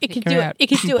know. It can Figure do it it. out. It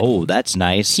can do it. Oh, that's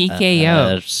nice.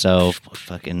 TKO. So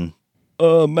fucking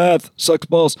math sucks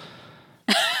balls.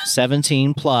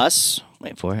 17 plus.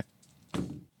 Wait for it.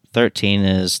 13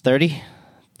 is 30.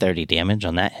 30 damage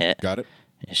on that hit. Got it?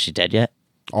 Is she dead yet?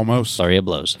 Almost. Flurry of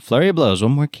blows. Flurry of blows.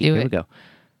 One more key. Do Here it. we go.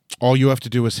 All you have to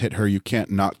do is hit her. You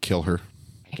can't not kill her.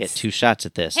 I get 2 shots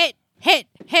at this. Hit.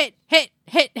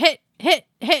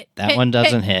 That one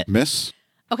doesn't hit. Miss.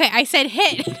 Okay, I said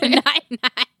hit. not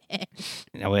hit.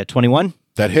 Now we're at 21.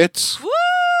 That hits. Woo!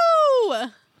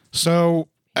 So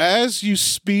as you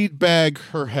speed bag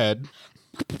her head,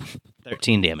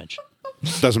 13 damage.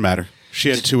 doesn't matter. She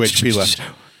had 2 HP left.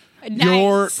 Nice.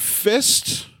 Your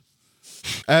fist,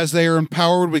 as they are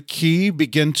empowered with ki,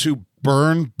 begin to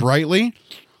burn brightly.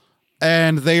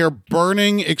 And they are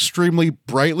burning extremely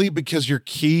brightly because your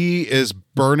ki is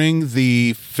burning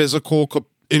the physical,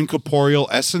 incorporeal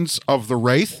essence of the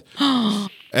wraith.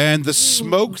 And the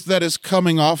smoke that is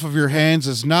coming off of your hands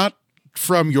is not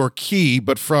from your ki,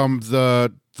 but from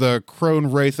the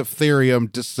crone wraith of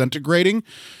Therium disintegrating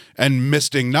and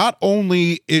misting. Not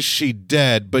only is she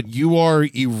dead, but you are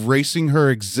erasing her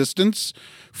existence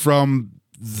from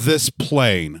this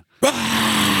plane.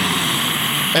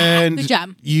 And Good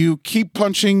job. you keep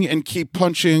punching and keep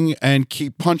punching and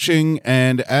keep punching,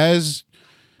 and as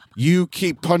you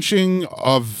keep punching,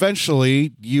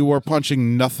 eventually you are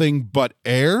punching nothing but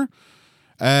air,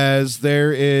 as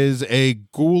there is a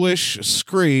ghoulish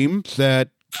scream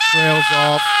that trails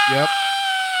off,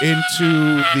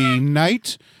 into the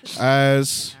night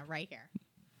as Right here.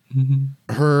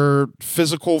 her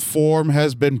physical form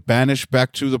has been banished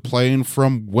back to the plane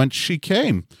from whence she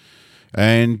came.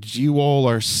 And you all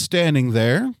are standing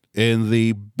there in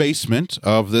the basement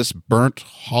of this burnt,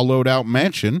 hollowed out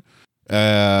mansion.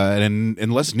 And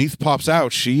unless Neath pops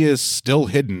out, she is still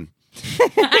hidden.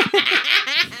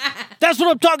 That's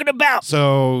what I'm talking about.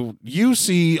 So you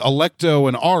see Electo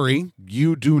and Ari.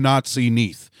 You do not see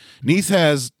Neath. Neath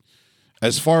has,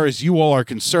 as far as you all are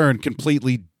concerned,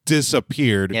 completely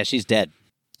disappeared. Yeah, she's dead.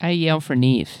 I yell for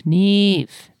Neef.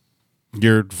 Neef.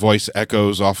 Your voice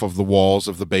echoes off of the walls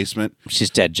of the basement. She's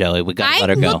dead, Jelly. We gotta I let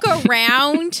her go. look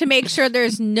around to make sure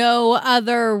there's no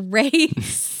other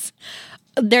race.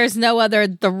 There's no other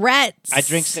threats. I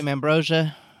drink some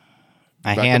ambrosia.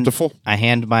 Back up to full. I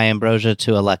hand my ambrosia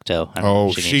to Electo. I don't know Oh,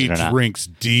 if she she needs it or not. drinks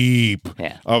deep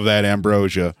Yeah. of that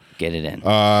ambrosia. Get it in.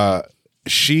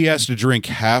 She has to drink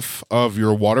half of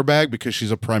your water bag because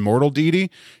she's a primordial deity.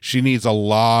 She needs a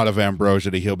lot of ambrosia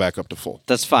to heal back up to full.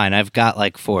 That's fine. I've got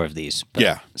like 4 of these. but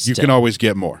Yeah, you still. can always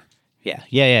get more. Yeah.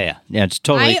 Yeah, it's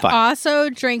totally I fine.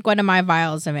 also drink one of my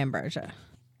vials of ambrosia.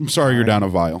 I'm sorry you're down a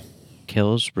vial.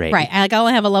 Kills Raven. Right. I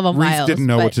only have 11 Reef vials. didn't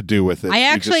know but what to do with it. I He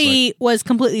just actually was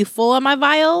completely full on my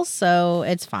vials, so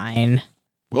it's fine.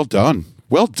 well done.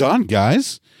 Well done,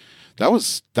 guys. That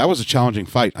was a challenging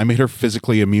fight. I made her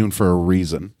physically immune for a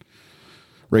reason.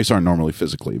 Wraiths aren't normally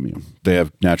physically immune. They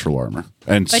have natural armor.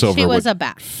 And But Silver she was would, a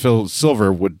bat.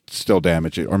 Silver would still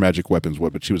damage it, or magic weapons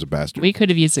would, but she was a bastard. We could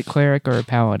have used a cleric or a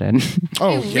paladin.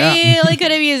 Oh, We yeah. really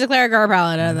could have used a cleric or a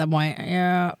paladin at that point.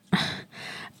 Yeah.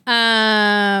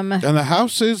 And the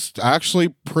house is actually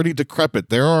pretty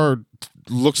decrepit.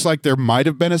 Looks like there might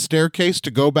have been a staircase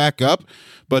to go back up,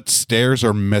 but stairs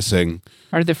are missing.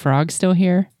 Are the frogs still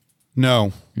here?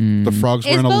 No, the frogs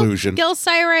were Is an both illusion.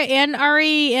 Gilcyra and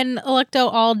Ari and Electo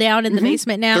all down in the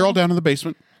basement now? They're all down in the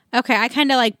basement. Okay, I kind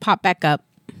of like pop back up.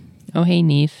 Oh, hey,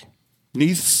 Neith.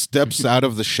 Neith steps out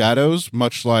of the shadows,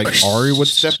 much like Ari would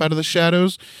step out of the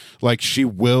shadows. Like she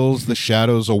wills the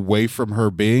shadows away from her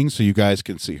being so you guys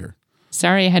can see her.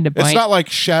 Sorry I had to It's blind. not like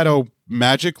shadow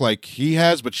magic like he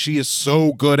has, but she is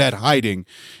so good at hiding.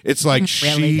 It's like Really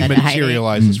she good at hiding.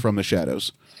 materializes from the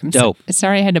shadows. Dope.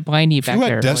 Sorry I had to blind you If back you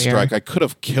there had Death earlier. Strike, I could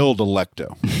have killed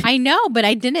Electo. I know, but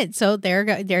I didn't. So there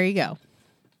you go.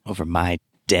 Over my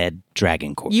dead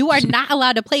dragon corpse. You are not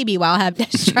allowed to play me while I have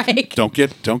Death Strike. Don't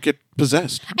get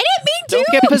possessed. I didn't mean to.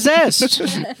 Don't get possessed.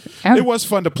 How- It was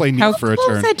fun to play Neith for a Close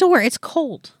turn. that door. It's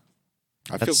cold.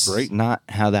 I feel That's great. not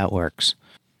how that works.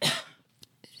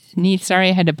 Neith, sorry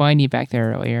I had to blind you back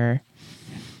there earlier.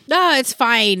 No, it's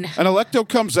fine. And Electo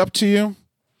comes up to you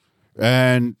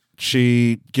and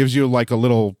she gives you like a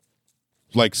little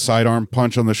like sidearm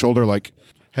punch on the shoulder like,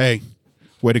 hey,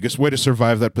 way to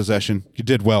survive that possession. You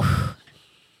did well.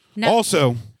 No.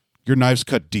 Also, your knives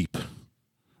cut deep.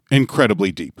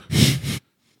 Incredibly deep.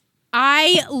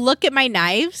 I look at my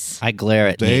knives. I glare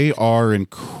at Neith. They are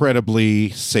incredibly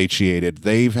satiated.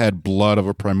 They've had blood of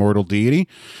a primordial deity.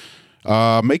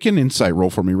 Make an insight roll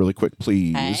for me really quick,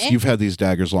 please. Okay. You've had these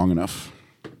daggers long enough.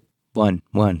 One.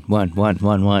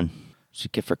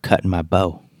 Should get for cutting my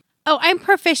bow. Oh, I'm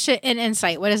proficient in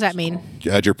insight. What does that mean?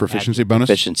 You add your proficiency bonus?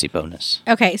 Efficiency bonus.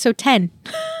 Okay, so 10.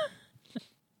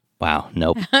 Wow.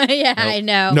 Nope. Yeah, I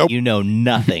know. Nope. You know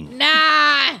nothing.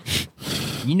 Nah.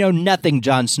 You know nothing,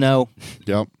 Jon Snow.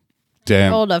 Yep.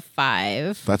 Damn. Rolled a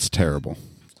 5. That's terrible.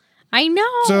 I know.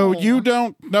 So you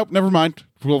don't. Nope. Never mind.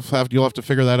 You'll have to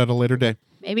figure that at a later day.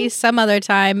 Maybe some other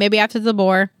time. Maybe after the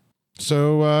boar.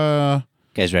 So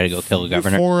Guys, ready to go kill the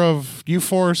governor? you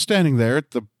four are standing there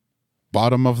at the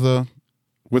bottom of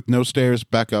with no stairs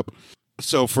back up.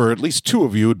 So for at least two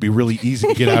of you, it'd be really easy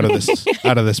to get out of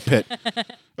this pit.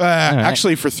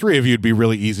 Actually, for three of you, it'd be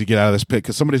really easy to get out of this pit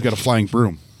because somebody's got a flying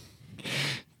broom.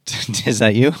 Is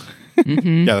that you?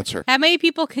 Yeah, that's her. How many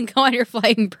people can go on your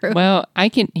flying broom? Well, I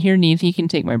can hear Neith. He can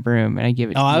take my broom, and I give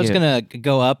it to Oh, you. I was going to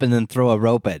go up and then throw a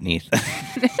rope at Neith.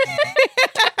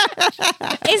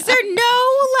 Is there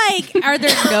are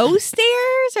there no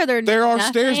stairs? Are There are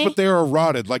nothing? stairs, but they are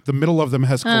rotted. Like the middle of them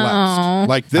has collapsed. Oh.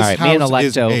 Like this All right, me and house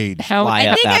is Electo aged. How- fly I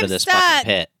up think out I'm of this stuck. fucking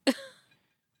pit.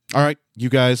 All right, you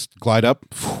guys glide up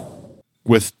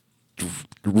with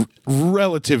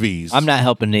relative ease. I'm not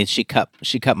helping Neith. She cut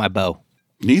my bow.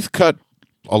 Neith cut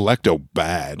Electo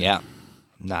bad. Yeah.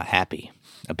 I'm not happy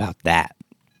about that.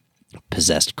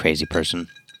 Possessed crazy person.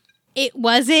 It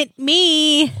wasn't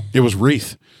me. It was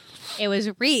Wreath. It was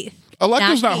Wreath.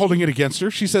 Electo's not me. holding it against her.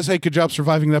 She says, hey, good job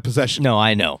surviving that possession. No,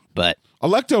 I know, but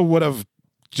Electo would have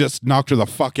just knocked her the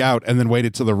fuck out and then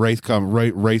waited till the Wraith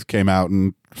came out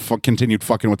and continued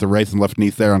fucking with the Wraith and left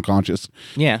Neith there unconscious.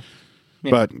 yeah.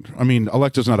 But, I mean,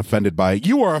 Electo's not offended by it.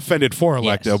 You are offended for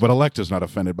Electo, Yes. but Electo's not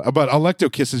offended by it. But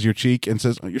Electo kisses your cheek and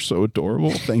says, oh, you're so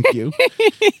adorable. Thank you.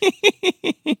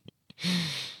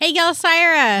 Hey,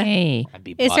 Gelsira. Hey. I'd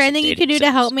be Is boss there of anything you dating could do to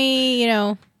sites. help me,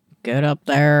 get up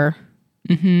there?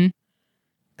 Mm-hmm.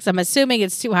 Because I'm assuming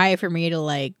it's too high for me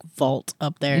to, vault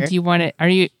up there. Do you want it? Do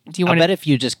you I want bet it? if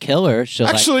you just kill her, she'll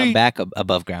Actually- come back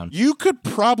above ground. You could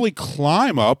probably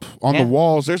climb up on Yeah. the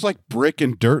walls. There's brick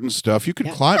and dirt and stuff. You could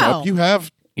climb Oh. up. You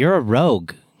have You're a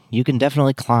rogue. You can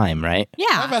definitely climb, right?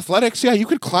 Yeah. athletics. Yeah, you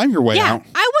could climb your way Yeah. out.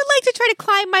 I would like to try to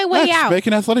climb my way Yeah, just out. make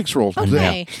an athletics roll.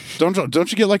 Okay. Don't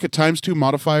you get a ×2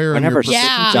 modifier on your Whenever proficiency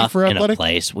Yeah. stuff for in a athletics?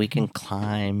 place, we can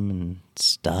climb and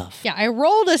stuff. Yeah, I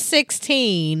rolled a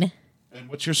 16. And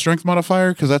what's your strength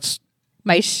modifier? Because that's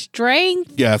My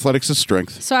strength. yeah, athletics is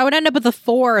strength. So I would end up with a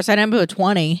 4, so I'd end up with a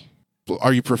 20.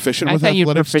 Are you proficient I with thought you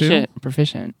were athletics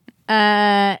proficient.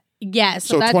 Yeah, too?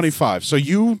 so So that's 25. So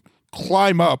you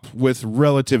climb up with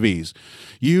relative ease.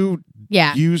 You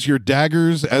Yeah. use your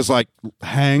daggers as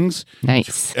hangs,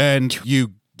 Nice. and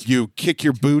you kick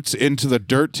your boots into the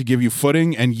dirt to give you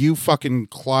footing, and you fucking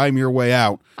climb your way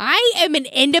out I am an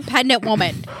independent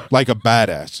woman. like a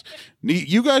badass.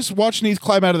 You guys watch Neith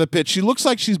climb out of the pit. She looks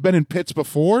like she's been in pits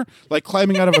before. Like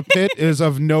climbing out of a pit is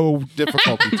of no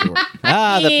difficulty to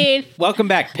her. Welcome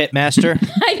back, Pitmaster.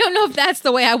 I don't know if that's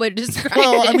the way I would describe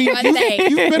Well, it. I mean, but you've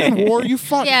thanks. been in war. You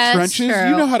fought Yeah, in that's trenches. true.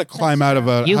 You know how to climb out of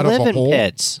a You out live of a in hole.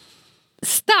 pits.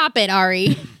 Stop it,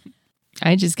 Ari.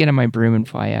 I just get on my broom and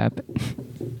fly up.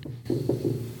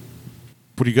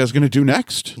 What are you guys going to do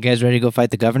next? You guys ready to go fight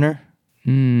the governor? I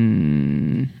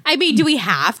mean, do we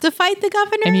have to fight the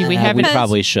governor? I mean, we We haven't.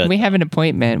 probably should. We have an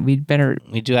appointment. We'd better.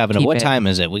 We do have an. Keep What it. time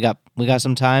is it? We got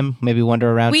some time. Maybe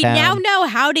wander around We town. now know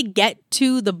how to get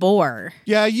to the boar.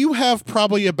 Yeah, you have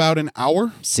probably about an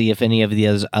hour. See if any of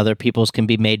the other peoples can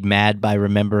be made mad by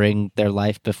remembering their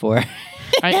life before.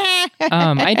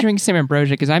 I drink some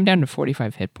ambrosia because I'm down to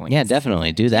 45 hit points. Yeah,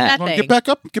 definitely do that. That thing.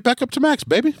 Get back up to max,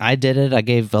 baby. I did it. I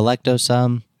gave Electo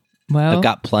some. Well, I've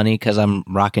got plenty because I'm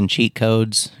rocking cheat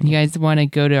codes. you guys want to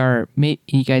go to our?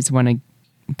 You guys want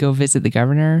to go visit the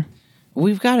governor?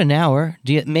 We've got an hour.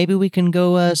 Maybe we can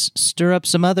go stir up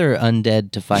some other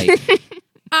undead to fight.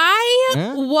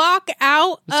 I walk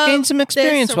out Let's of gain some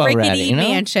experience this while we're at it, rickety you know?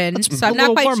 mansion, so I'm a not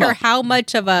little quite sure warm-up. how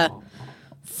much of a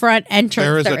front entrance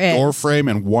There is there a door frame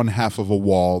and one half of a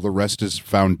wall. The rest is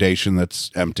foundation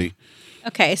that's empty.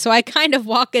 Okay, so I kind of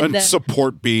walk in And the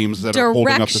support beams that are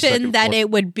holding up the direction second that floor. it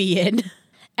would be in.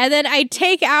 And then I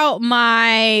take out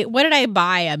my, what did I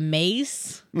buy? A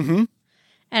mace? Mm-hmm.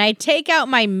 And I take out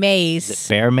my mace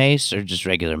Bear mace or just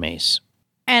regular mace?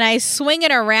 and I swing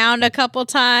it around a couple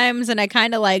times and I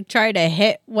kind of like try to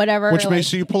hit whatever. Which like-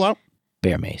 mace do you pull out?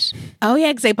 Bear mace. Oh,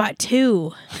 yeah, because I bought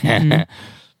two.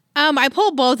 I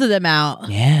pull both of them out.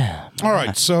 Yeah. All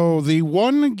right, so the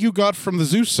one you got from the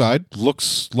Zeus side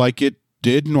looks like it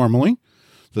did normally.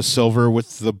 The silver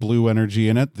with the blue energy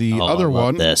in it. The Oh, I other love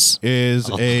one this. is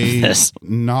I love a this.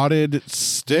 knotted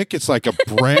stick. It's like a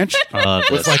branch I love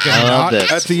with this. like a I love knot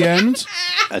this. at the end.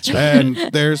 That's really,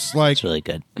 And there's like that's really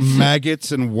good.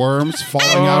 maggots and worms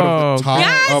falling out of the top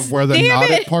Yes, of where the damn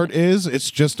knotted it. part is.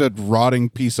 It's just a rotting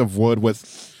piece of wood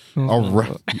with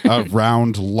a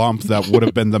round lump that would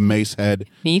have been the mace head.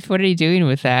 Neith, what are you doing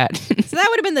with that? So that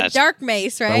would have been the dark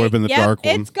mace, right? would've been the Yep, dark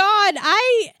one. It's gone.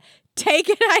 I take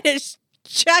it, I just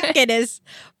chuck it as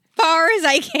far as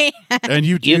I can. And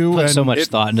you do. You put and so much it,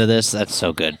 thought into this. That's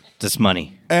so good. That's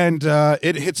money. And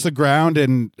it hits the ground,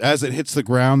 and as it hits the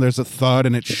ground, there's a thud,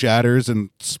 and it shatters, and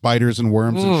spiders and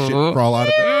worms and shit crawl out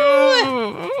of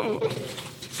it.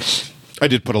 I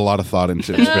did put a lot of thought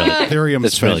into it. really- Therium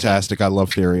is that's really fantastic. I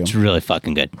love Therium. It's really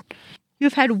fucking good.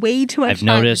 You've had way too much I've time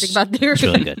to noticed. think about theory. It's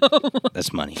really good.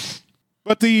 That's money.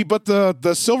 But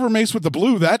the silver mace with the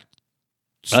blue, that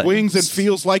swings and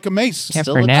feels like a mace. Yeah,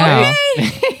 Still for a now.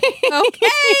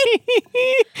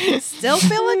 Okay. Still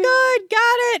feeling good.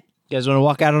 Got it. You guys want to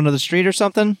walk out onto the street or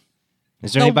something?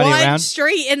 Is there The anybody one around?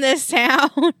 street in this town.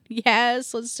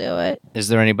 Yes, let's do it. Is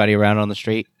there anybody around on the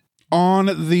street?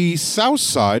 On the south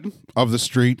side of the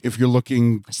street, if you're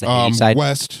looking That's the Hades side?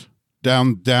 west,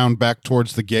 down back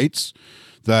towards the gates,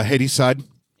 the Hades side,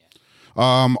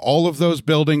 all of those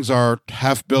buildings are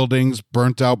half buildings,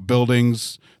 burnt out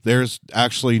buildings. There's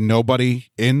actually nobody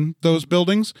in those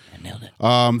buildings. I nailed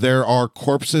it. There are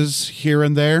corpses here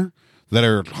and there that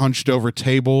are hunched over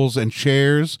tables and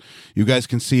chairs. You guys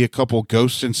can see a couple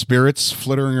ghosts and spirits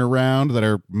flittering around that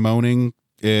are moaning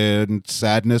in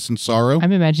sadness and sorrow.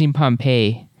 I'm imagining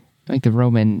Pompeii, like the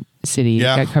Roman city,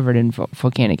 Yeah. got covered in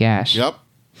volcanic ash. Yep.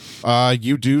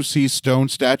 You do see stone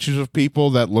statues of people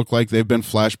that look like they've been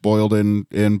flash boiled in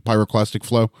pyroclastic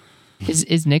flow.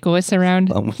 Is Nicholas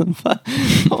around? Oh,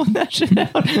 that shit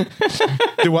out.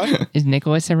 Do what? Is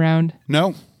Nicholas around?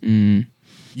 No.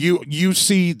 You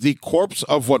see the corpse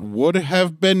of what would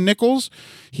have been Nichols.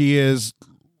 He is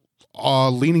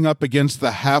leaning up against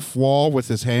the half wall with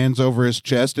his hands over his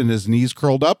chest and his knees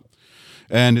curled up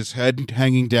and his head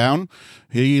hanging down.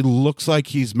 He looks like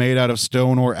he's made out of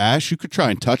stone or ash. You could try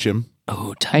and touch him.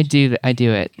 Oh, I do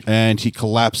it. And he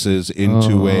collapses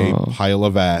into a pile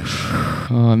of ash.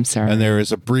 Oh, I'm sorry. And there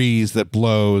is a breeze that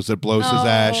blows his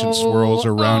ash and swirls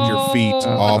around your feet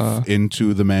off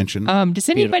into the mansion. Does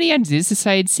anybody on Zeus'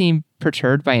 side seem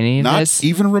perturbed by any of Not this?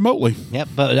 even remotely. Yep,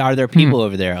 but are there people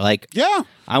over there? Like, Yeah.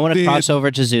 I want to cross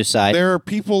over to Zeus side. There are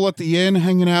people at the inn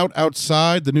hanging out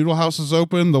outside. The noodle house is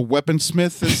open. The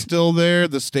weaponsmith is still there.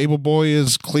 The stable boy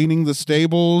is cleaning the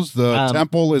stables. The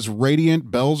temple is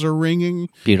radiant. Bells are ringing.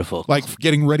 Beautiful. Like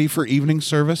getting ready for evening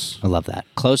service. I love that.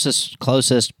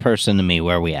 Closest person to me.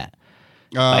 Where are we at?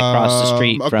 Across the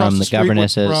street Across from the street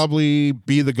governess's. would probably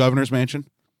be the governor's mansion.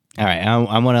 All right,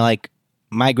 I want to like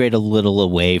migrate a little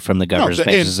away from the governor's the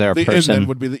space. inn- Is there a the inn person? then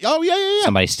would be yeah.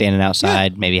 Somebody standing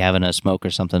outside, maybe having a smoke or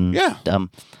something. Yeah. Dumb.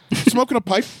 Smoking a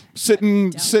pipe,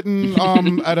 sitting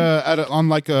at a on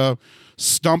like a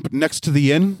stump next to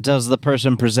the inn. Does the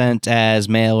person present as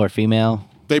male or female?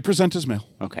 They present as male.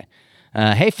 Okay.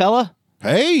 Hey, fella.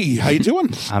 Hey, how you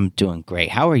doing? I'm doing great.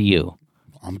 How are you?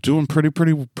 I'm doing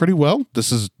pretty well.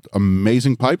 This is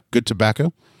amazing pipe, good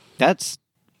tobacco. That's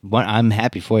what I'm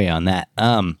happy for you on that.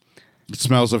 It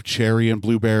smells of cherry and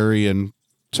blueberry and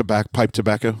pipe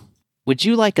tobacco. Would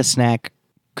you like a snack?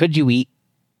 Could you eat?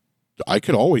 I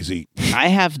could always eat. I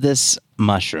have this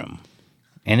mushroom,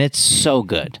 and it's so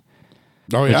good.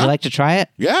 Oh Would yeah, you like to try it?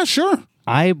 yeah, sure.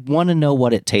 I want to know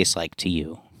what it tastes like to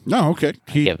you. No, okay.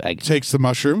 He I- takes the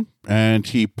mushroom and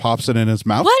he pops it in his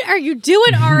mouth. What are you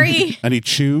doing, Ari? And he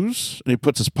chews and he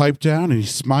puts his pipe down and he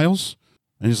smiles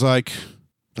and he's like,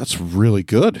 "That's really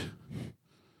good.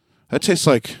 That tastes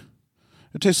like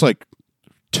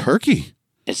turkey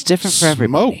It's different for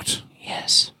everybody. smoked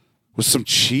Yes. with some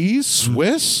cheese,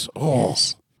 Swiss. Oh,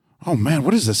 Yes. oh man,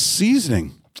 what is this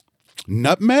seasoning?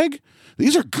 Nutmeg?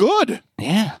 These are good.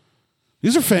 Yeah.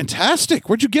 These are fantastic.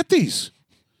 Where'd you get these?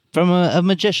 From a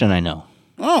magician I know.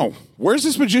 Oh, where's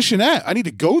this magician at? I need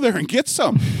to go there and get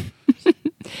some.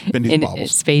 Bendy's In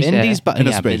baubles. Aspasia. In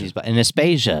Aspasia.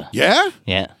 Aspasia. Yeah?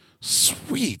 Yeah.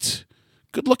 Sweet.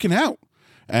 Good looking out.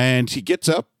 And he gets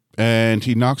up and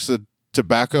he knocks the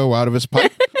tobacco out of his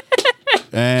pipe.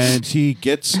 And he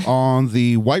gets on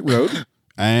the white road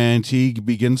and he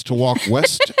begins to walk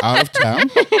west out of town.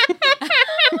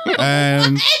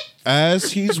 And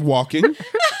as he's walking,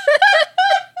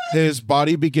 his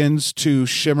body begins to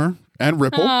shimmer and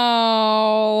ripple.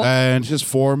 Oh. And his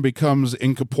form becomes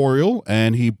incorporeal,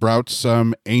 and he sprouts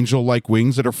some angel-like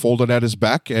wings that are folded at his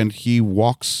back, and he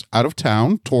walks out of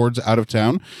town.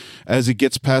 As he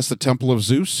gets past the Temple of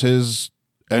Zeus, his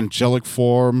angelic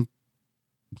form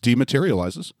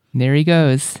dematerializes, There he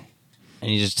goes. And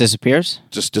he just disappears?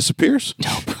 just disappears.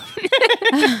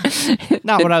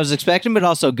 Not what I was expecting, but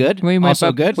also good. We might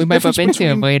also good. We might bump Difference into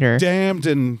him between later. Damned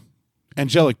and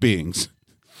angelic beings.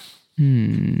 All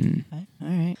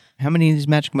right. How many of these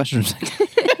magic mushrooms?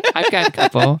 I've got a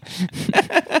couple.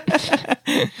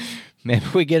 Maybe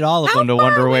we get all of How them to far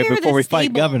wander away away are before the we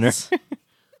fight Governor. stables?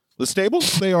 The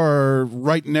stables, they are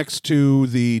right next to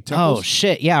the temples. Oh,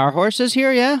 shit. Yeah, our horses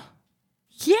here, yeah?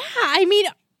 Yeah, I mean,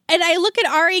 and I look at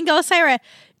Ari and go, Syra,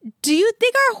 do you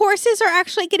think our horses are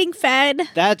actually getting fed?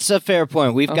 That's a fair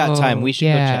point. We've got time. We should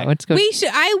go check. Let's go. We should.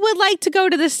 I would like to go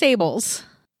to the stables.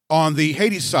 On the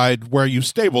Hades side where you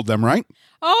stabled them, right?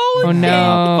 Oh, Oh,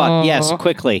 no. Fuck, yes,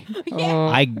 quickly.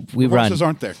 Yeah. We run. Horses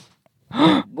aren't there.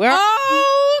 Where?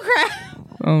 Oh, crap.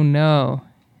 Oh, no.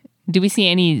 Do we see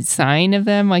any sign of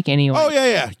them? Like any? Oh,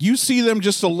 yeah. You see them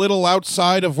just a little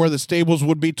outside of where the stables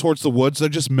would be towards the woods. They're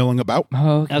just milling about.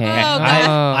 Okay. Okay. God.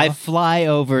 I fly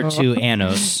over to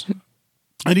Anos.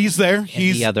 And he's there.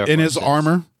 He's the other in his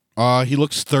horses. armor. He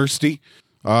looks thirsty.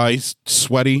 He's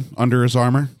sweaty under his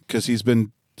armor because he's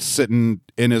been sitting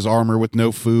in his armor with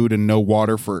no food and no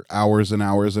water for hours and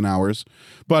hours and hours.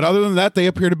 But other than that, they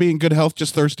appear to be in good health,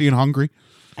 just thirsty and hungry.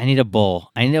 I need a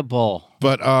bowl.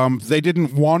 But they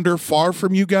didn't wander far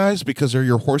from you guys because they're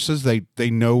your horses. They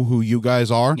know who you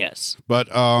guys are. Yes. But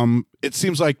it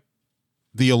seems like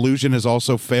the illusion has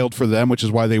also failed for them, which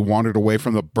is why they wandered away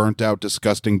from the burnt out,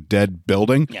 disgusting, dead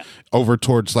building over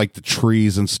towards like the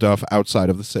trees and stuff outside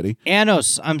of the city.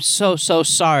 Anos, I'm so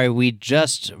sorry. We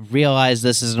just realized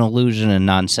this is an illusion and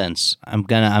nonsense. I'm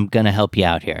gonna help you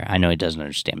out here. I know he doesn't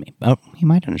understand me. Oh, he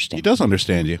might understand. He does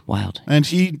understand you. Wild. And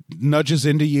he nudges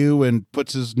into you and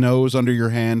puts his nose under your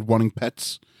hand, wanting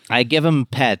pets. I give him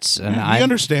pets, and He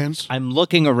understands. I'm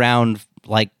looking around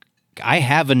like I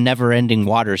have a never-ending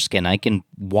water skin. I can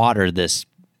water this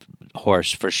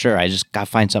horse for sure. I just got to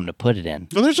find something to put it in.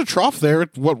 Well, there's a trough there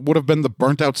at what would have been the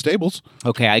burnt out stables.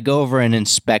 Okay, I go over and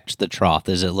inspect the trough.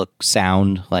 Does it look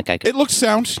sound? Like I could? It looks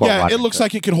sound. Pour Yeah, water it looks into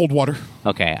like it can hold water.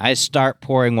 Okay, I start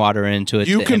pouring water into it.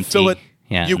 You to can empty. fill it.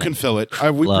 Yeah, You no. can fill it.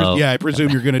 Flow. I presume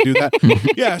you're going to do that.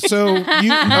 Yeah, so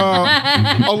you,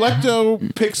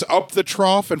 Alecto picks up the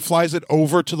trough and flies it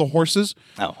over to the horses,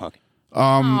 Oh, okay.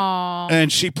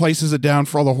 and she places it down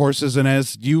for all the horses. And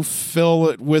as you fill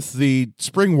it with the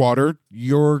spring water,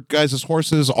 your guys'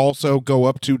 horses also go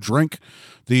up to drink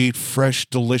the fresh,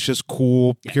 delicious,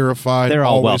 cool, purified, They're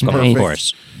all always welcome, of perfect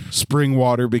course. spring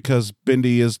water because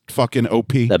Bindi is fucking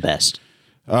OP. The best.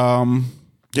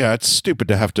 Yeah, it's stupid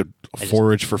to have to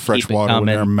forage for fresh keep it water when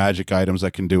there are coming. magic items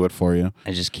that can do it for you.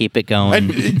 I just keep it going.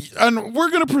 And we're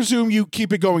going to presume you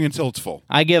keep it going until it's full.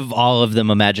 I give all of them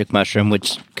a magic mushroom,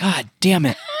 which, God damn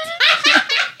it.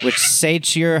 which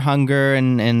sates your hunger,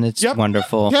 and it's Yep.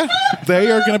 wonderful. Yeah, they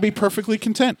are going to be perfectly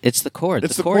content. It's the cord.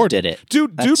 It's the cord did it.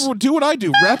 Dude, do what I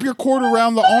do. Wrap your cord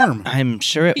around the arm. I'm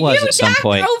sure it was at some knocked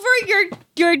point. over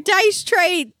your dice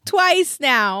tray twice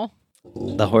now.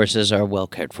 The horses are well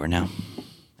cared for now.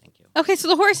 Okay, so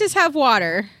the horses have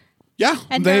water. Yeah,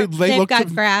 And they they've look got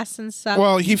grass and stuff.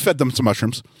 Well, he fed them some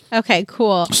mushrooms, Okay,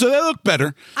 cool. so they look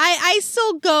better. I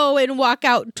still go and walk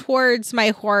out towards my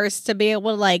horse to be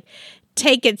able to like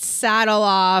take its saddle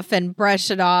off and brush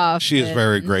it off. She is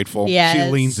very grateful. Yes, she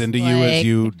leans into you as like-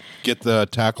 you get the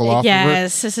tackle off Yes, of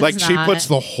this her. is Like she not- puts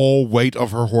the whole weight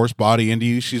of her horse body into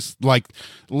you. She's like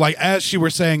as she were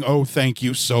saying, "Oh, thank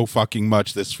you so fucking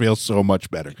much. This feels so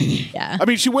much better." Yeah. I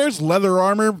mean, she wears leather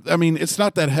armor. I mean, it's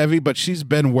not that heavy, but she's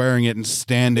been wearing it and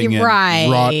standing in Right.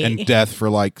 rot and death for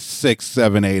like 6,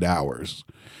 7, 8 hours.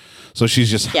 So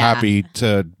she's just Yeah. happy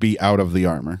to be out of the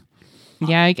armor.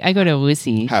 Yeah, I go to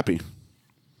Lucy. Happy.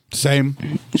 Same.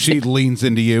 She leans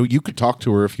into you. You could talk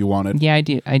to her if you wanted. Yeah, I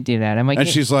do that. I'm like, And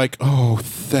 "Hey, she's like, "Oh,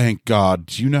 thank God.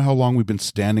 Do you know how long we've been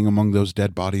standing among those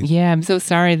dead bodies? yeah, I'm so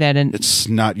sorry that, It's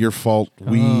not your fault.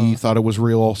 We thought it was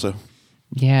real also.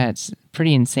 yeah, it's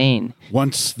pretty insane.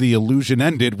 Once the illusion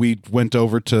ended, we went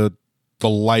over to the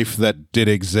life that did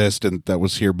exist and that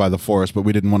was here by the forest, but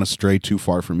we didn't want to stray too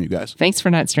far from you guys. Thanks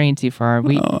for not straying too far.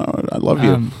 We, I love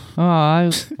you. I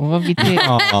love you too.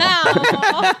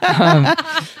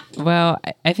 Well,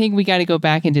 I think we got to go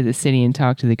back into the city and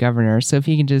talk to the governor. So if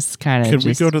you can just kind of, Can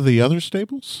we go to the other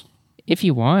stables? if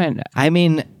you want, I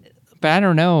mean, but I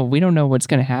don't know. We don't know what's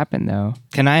going to happen though.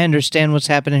 can I understand what's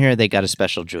happening here? They got a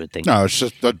special druid thing. No, it's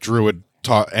just a druid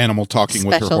animal talking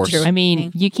with her Special horse. druid. I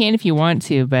mean, you can if you want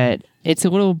to, but it's a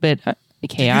little bit You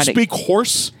chaotic. speak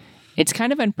horse? It's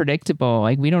kind of unpredictable.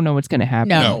 Like we don't know what's going to happen.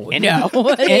 No.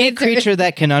 Any creature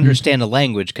that can understand a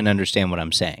language can understand what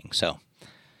I'm saying. So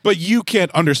But you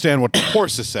can't understand what the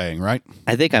horse is saying, right?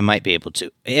 I think I might be able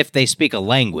to if they speak a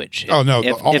language. Oh, no,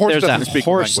 If, a horse if there's doesn't a speak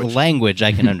horse language. language,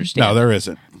 I can understand. No, there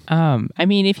isn't. I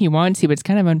mean, if you want to, but it's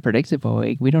kind of unpredictable.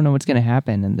 Like we don't know what's going to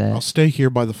happen. And I'll stay here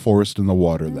by the forest and the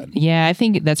water then. yeah, I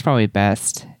think that's probably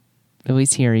best. At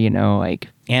least here, like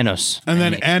Anos. And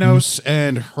then Anos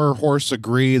and her horse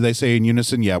agree. They say in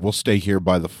unison, "Yeah, we'll stay here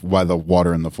by the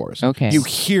water and the forest." Okay. You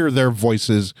hear their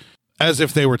voices as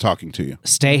if they were talking to you.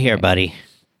 Stay here, buddy.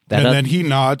 And then he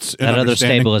nods. that other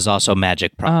stable is also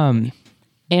magic. Probably.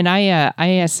 And I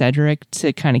asked Cedric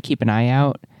to kind of keep an eye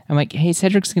out. I'm like, hey,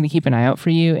 Cedric's going to keep an eye out for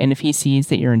you, and if he sees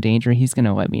that you're in danger, he's going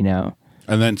to let me know.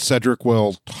 And then Cedric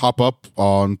will hop up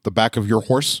on the back of your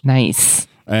horse Nice.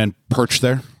 and perch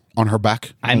there on her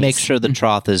back. I make sure the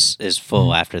trough is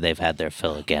full after they've had their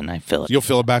fill again. I fill it. You'll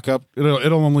fill it back up.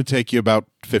 It'll only take you about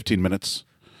 15 minutes.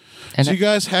 And So you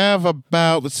guys have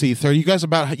about, let's see, 30.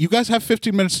 You guys have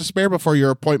 15 minutes to spare before your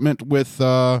appointment with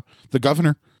the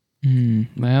governor.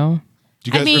 Well,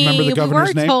 Do you guys remember the governor's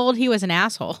we were name? told he was an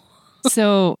asshole.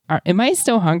 so am I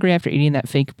still hungry after eating that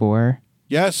fake boar?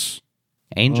 Yes.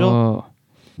 Angel?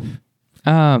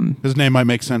 Oh. His name might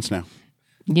make sense now.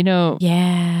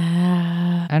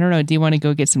 Yeah. I don't know. Do you want to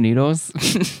go get some noodles?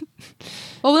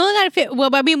 Well, we only got to fit. Well,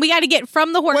 I mean, we got to get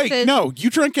from the horses. Wait, no, you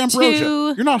drank ambrosia.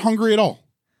 to- You're not hungry at all.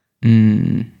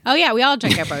 Oh yeah, we all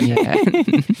drink ambrosia.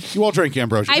 Yeah. You all drank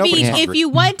ambrosia. I Nobody's mean, if hungry. you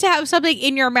want to have something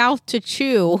in your mouth to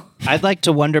chew, I'd like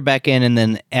to wander back in, and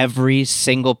then every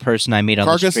single person I meet on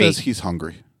the Karga street. says he's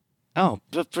hungry. Oh,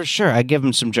 for sure. I give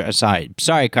him some sorry,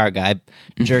 Karga.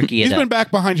 I jerky it He's up. been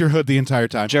back behind your hood the entire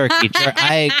time.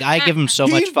 I give him so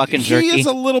much fucking jerky. He is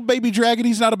a little baby dragon.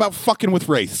 He's not about fucking with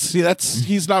wraiths. See,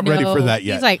 he's not ready for No. that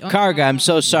yet. He's like, Karga, I'm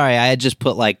so sorry. I had just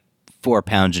put like 4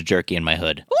 pounds of jerky in my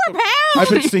hood. 4 pounds. I've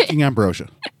been sneaking ambrosia.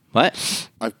 What?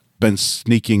 I've been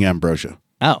sneaking ambrosia.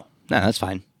 Oh, no, that's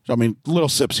fine. I mean, little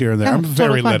sips here and there. No, I'm totally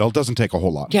very fine. little. Doesn't take a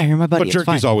whole lot. Yeah, you're my buddy. But It's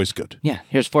jerky's fine. always good. Yeah,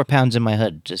 here's 4 pounds in my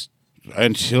hood. Just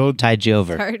And he'll tied you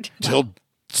over.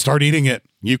 start eating it.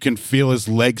 You can feel his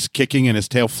legs kicking and his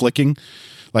tail flicking,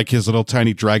 like his little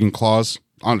tiny dragon claws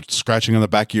scratching on the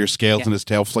back of your scales and his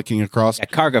tail flicking across. Yeah,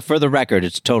 Karga, for the record,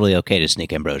 it's totally okay to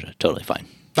sneak ambrosia. Totally fine.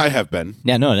 I have been.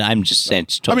 Yeah, no, I'm just saying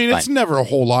it's I totally mean, fine. it's never a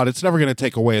whole lot. It's never going to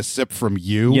take away a sip from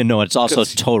you. You know, it's also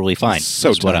 'Cause totally fine. so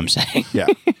That's what tiny. I'm saying. Yeah.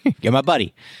 You're my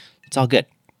buddy. It's all good.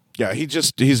 Yeah,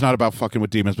 he's not about fucking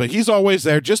with demons, but he's always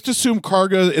there. Just assume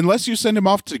Karga, unless you send him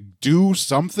off to do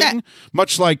something,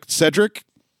 much like Cedric,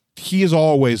 he is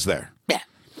always there. Yeah.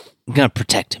 I'm going to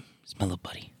protect him. He's my little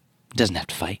buddy. He doesn't have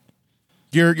to fight.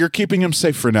 You're keeping him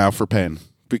safe for now for Pan,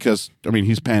 because, I mean,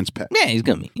 he's Pan's pet. Yeah, he's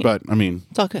going to be. Yeah, But, I mean,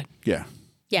 it's all good. yeah.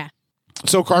 Yeah.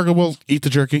 So Karga will eat the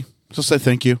jerky. He'll say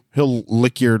thank you. He'll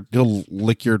lick your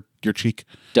cheek.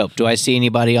 Dope. Do I see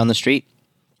anybody on the street?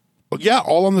 Yeah,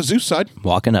 all on the Zeus side.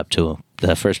 Walking up to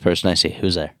the first person I see.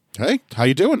 Who's there? Hey, how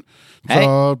you doing?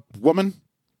 Hey. Woman.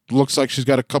 Looks like she's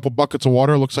got a couple buckets of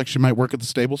water. Looks like she might work at the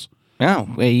stables. Oh,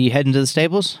 wait, you heading to the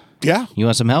stables? Yeah, You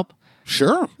want some help?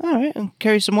 sure. All right, I'll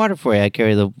carry some water for you. I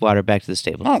carry the water back to the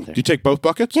stables. Oh, do you take both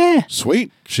buckets? Yeah.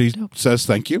 Sweet. She says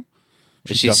thank you.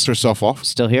 She She's dusts herself off.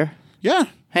 still here? Yeah.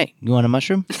 Hey, you want a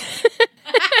mushroom?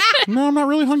 No, I'm not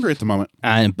really hungry at the moment.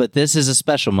 But this is a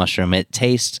special mushroom. It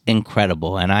tastes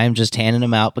incredible, and I'm just handing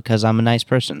them out because I'm a nice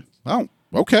person. Oh,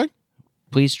 okay.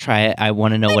 Please try it. I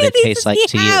want to know How what many it of these tastes does like he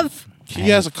to have? He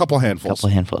has a couple you. A handfuls. couple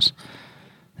handfuls.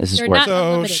 This is They're worth not it. So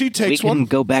unlimited. she We takes can one,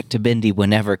 go back to Bindi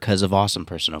whenever because of awesome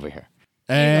person over here.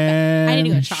 and I need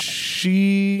to go shopping.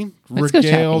 she Let's go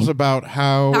regales shopping. about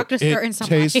how Talk to it certain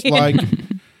somebody. tastes like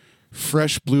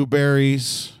fresh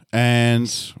blueberries and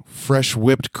fresh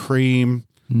whipped cream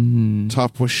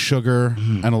topped with sugar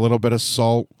and a little bit of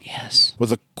salt Yes.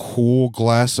 with a cool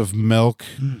glass of milk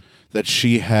that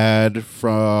she had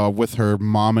with her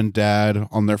mom and dad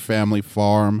on their family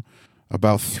farm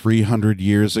about 300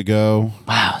 years ago.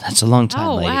 Wow, that's a long time,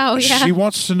 Oh, lady. wow. Yeah. She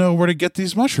wants to know where to get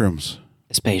these mushrooms.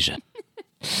 Aspasia.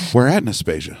 We're at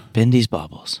Nespasia. Bindi's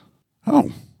baubles.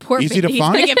 Oh, Poor easy to He's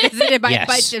find. going to get visited by Yes. a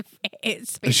bunch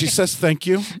of And she says thank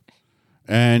you.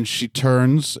 And she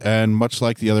turns and, much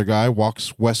like the other guy,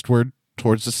 walks westward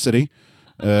towards the city.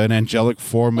 An angelic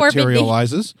form Poor Bindi.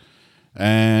 materializes.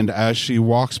 And as she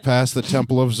walks past the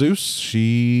Temple of Zeus,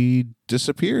 she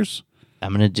disappears.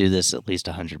 I'm going to do this at least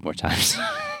 100 more times.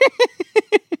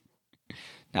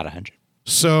 Not 100.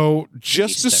 So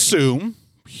just He's 30. assume,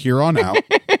 here on out,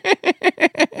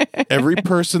 every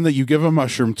person that you give a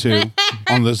mushroom to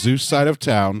on the Zeus side of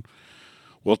town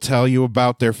will tell you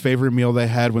about their favorite meal they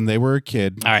had when they were a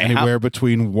kid, All right, anywhere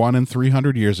between 1 and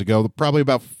 300 years ago. Probably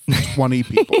about 20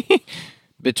 people.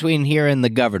 Between here and the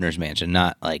governor's mansion,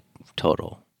 not like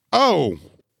total. Oh,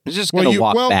 It's just going to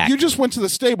walk back. you just went to the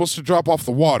stables to drop off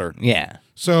the water. Yeah.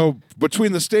 So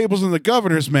between the stables and the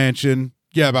governor's mansion,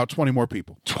 yeah, about 20 more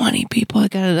people. 20 people? I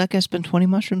gotta spend 20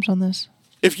 mushrooms on this?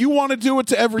 If you want to do it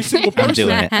to every single person, I'm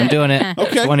doing it. I'm doing it.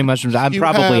 Okay. 20 mushrooms. I'm you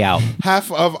probably have out.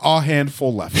 half of a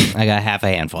handful left. I got half a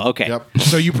handful. Okay. Yep.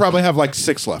 So you probably have like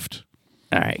 6 left.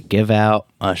 All right. Give out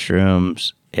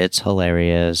mushrooms. It's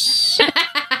hilarious.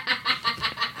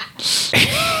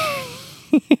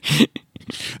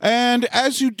 And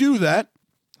as you do that,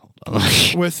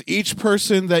 with each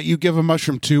person that you give a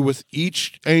mushroom to, with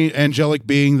each angelic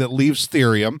being that leaves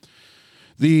Therium,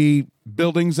 the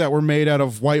buildings that were made out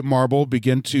of white marble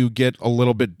begin to get a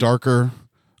little bit darker.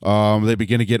 They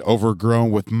begin to get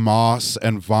overgrown with moss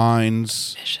and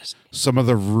vines. Vicious. Some of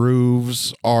the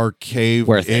roofs are caved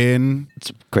Worth it. in. It's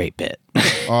a great bit.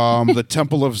 The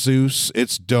Temple of Zeus,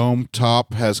 its dome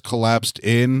top has collapsed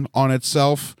in on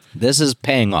itself. This is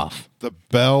paying off. The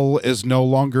bell is no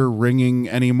longer ringing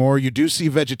anymore. You do see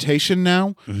vegetation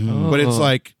now, but it's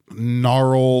like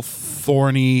gnarled,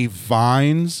 thorny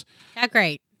vines Not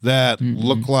great. that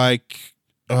look like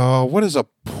what is a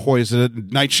poison?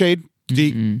 Nightshade?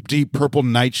 Deep purple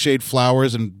nightshade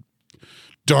flowers and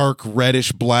dark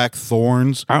reddish black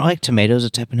thorns. Aren't like tomatoes a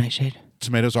type of nightshade?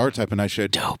 Tomatoes are a type of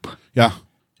nightshade. Dope. Yeah.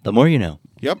 The more you know.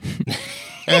 Yep.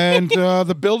 And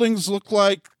the buildings look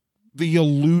like the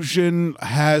illusion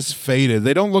has faded.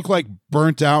 They don't look like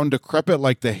burnt out and decrepit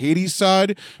like the Hades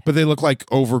side, but they look like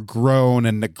overgrown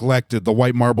and neglected. The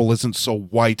white marble isn't so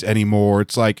white anymore.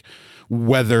 It's like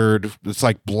weathered. It's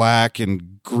like black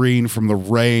and green from the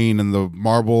rain and the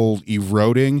marble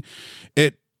eroding.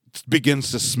 It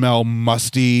begins to smell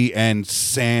musty and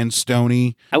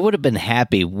sandstony. I would have been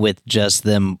happy with just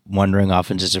them wandering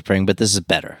off into spring, but this is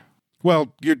better.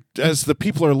 Well, as the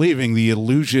people are leaving, the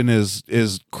illusion is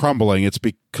crumbling. It's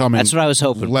becoming That's what I was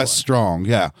hoping less for. strong.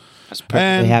 Yeah. I was perfectly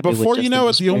And happy with before just you know it,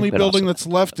 the spring, only but building also- that's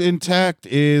left intact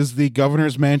is the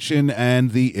governor's mansion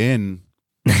and the inn.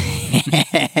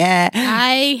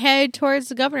 I head towards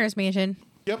the governor's mansion.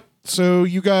 Yep. So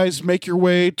you guys make your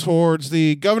way towards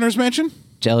the governor's mansion?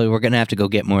 Jelly, we're going to have to go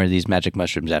get more of these magic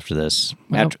mushrooms after this.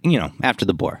 Well- After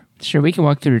the boar. Sure, we can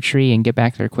walk through a tree and get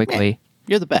back there quickly.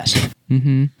 You're the best.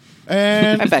 Mm-hmm.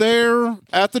 And I bet. there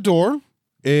at the door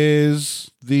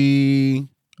is the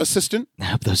assistant. I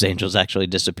hope those angels actually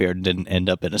disappeared and didn't end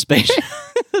up in a space.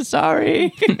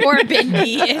 Sorry. Poor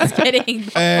Bindi is getting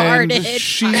And bombarded.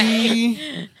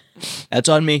 she... That's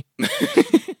on me.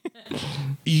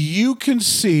 You can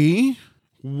see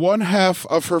one half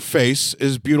of her face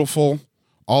is beautiful,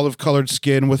 olive-colored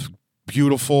skin with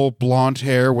beautiful blonde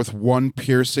hair with one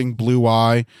piercing blue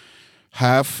eye,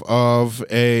 half of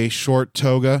a short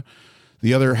toga.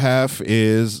 The other half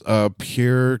is a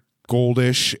pure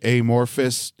goldish,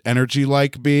 amorphous,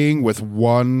 energy-like being with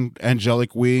one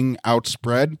angelic wing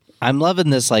outspread. I'm loving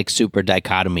this like super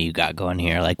dichotomy you got going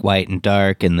here, like white and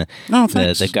dark, and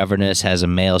the governess has a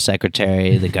male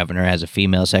secretary, the governor has a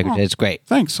female secretary. It's great.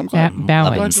 Thanks. I'm glad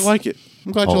you like it.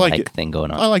 I'm glad you like it. Thing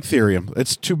going on. I like Therium.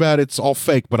 It's too bad it's all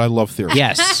fake, but I love Therium.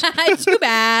 Yes. It's too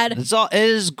bad. It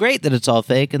is great that it's all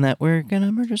fake and that we're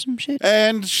gonna murder some shit.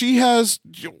 And she has,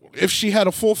 if she had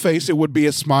a full face, it would be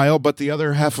a smile, but the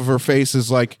other half of her face is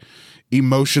like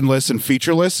emotionless and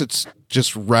featureless. It's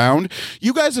just round.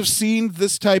 You guys have seen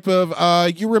this type of,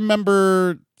 you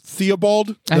remember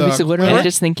Theobald? I was literally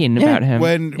just thinking about him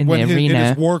When in the in arena.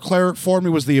 his war cleric form, he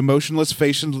was the emotionless,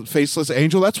 faceless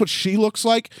angel. That's what she looks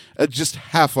like, just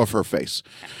half of her face.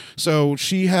 So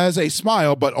she has a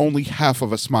smile, but only half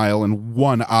of a smile and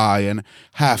one eye and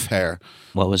half hair.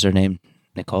 What was her name?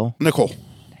 Nicole? Nicole.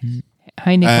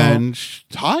 Hi, Nicole. And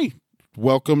hi.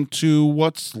 Welcome to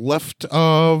what's left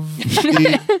of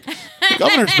the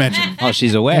governor's mansion. Oh,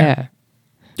 she's aware. Yeah.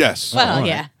 Yes. Well,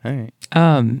 yeah. All right.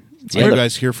 Are you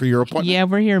guys here for your appointment? Yeah,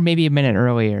 we're here maybe a minute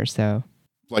earlier, so.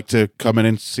 Like to come in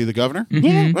and see the governor?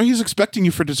 Yeah. Well, he's expecting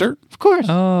you for dessert. Of course.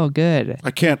 Oh, good.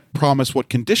 I can't promise what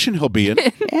condition he'll be in,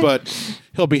 but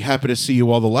he'll be happy to see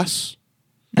you all the less.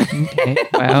 Okay.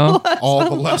 Well, All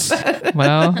the less.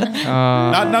 Not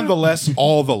nonetheless,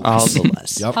 all the less. All the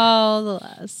less. Yep. All the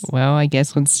less. well, I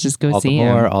guess let's just go All see the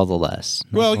more, him. all the less.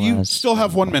 Well, you Less. still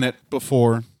have 1 minute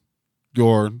before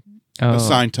your Oh.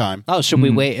 assigned time. Oh, should we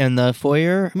wait in the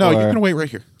foyer? No, or- you're going to wait right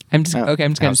here. I'm just okay.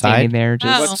 I'm just kind of standing Outside? there.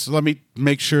 Just Oh. Let me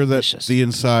make sure that Delicious. the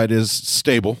inside is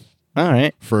stable All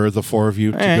right. for the four of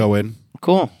you to right. go in.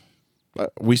 Cool.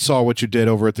 We saw what you did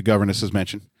over at the governess's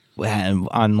mansion. Well,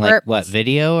 on like what,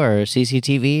 video or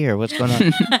CCTV or what's going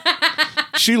on?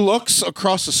 She looks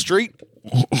across the street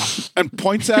and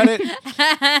points at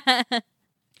it.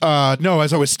 No,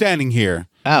 as I was standing here,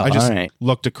 Oh, I just all right.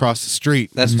 looked across the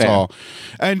street. That's and fair. saw.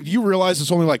 And you realize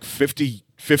it's only like 50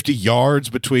 yards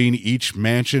between each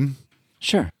mansion.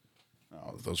 Sure.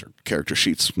 Oh, those are character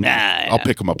sheets. Yeah. I'll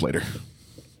pick them up later.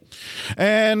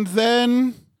 And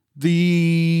then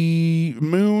the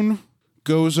moon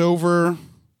goes over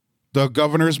the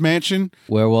governor's mansion,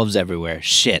 Werewolves everywhere.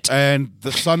 Shit. and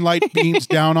the sunlight beams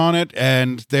down on it,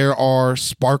 and there are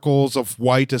sparkles of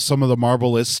white as some of the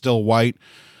marble is still white,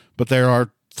 but there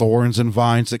are thorns and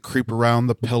vines that creep around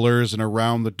the pillars and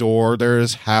around the door. There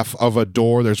is half of a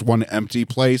door. There's one empty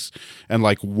place and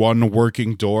like one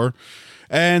working door.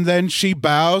 And then she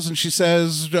bows and she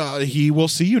says, he will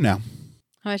see you now.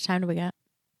 How much time do we got?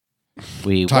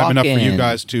 We Time walk enough in. for you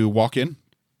guys to walk in.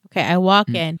 Okay, I walk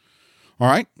in. All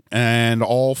right. And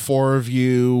all four of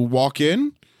you walk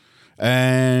in,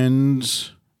 and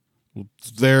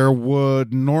there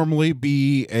would normally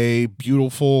be a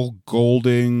beautiful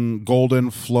golden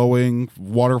flowing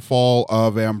waterfall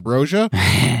of ambrosia.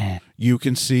 You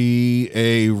can see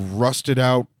a rusted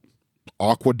out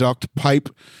aqueduct pipe,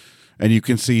 and you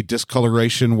can see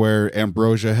discoloration where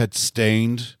ambrosia had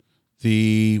stained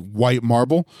the white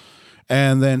marble.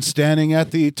 And then standing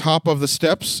at the top of the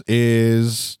steps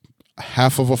is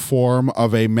half of a form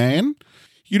of a man.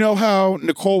 You know how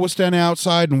Nicole was standing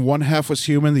outside and one half was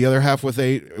human, the other half was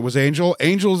Angel?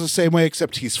 Angel is the same way,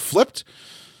 except he's flipped.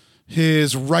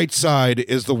 His right side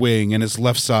is the wing and his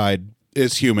left side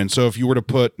is human. So if you were to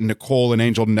put Nicole and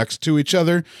Angel next to each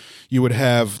other, you would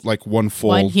have like one full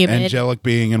One human. angelic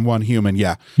being and one human.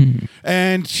 Yeah.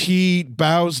 And he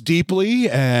bows deeply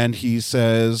and he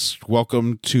says,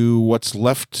 "Welcome to what's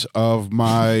left of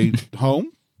my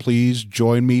home. Please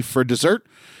join me for dessert."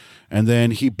 And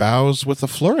then he bows with a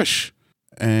flourish.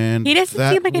 And He doesn't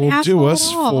that seem like an will do asshole at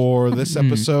us all. for this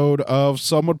episode of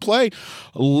Some Would Play.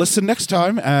 Listen next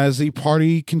time as the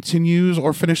party continues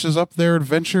or finishes up their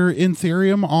adventure in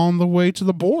Therium on the way to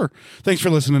the boar. Thanks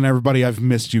for listening, everybody. I've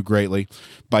missed you greatly.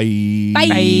 Bye.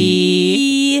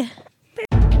 Bye.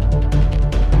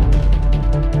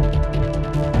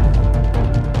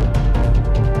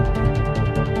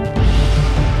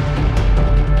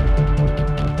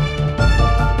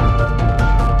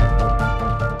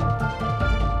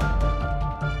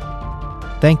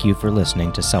 Thank you for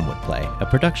listening to Some Would Play, a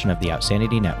production of the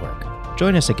Outsanity Network.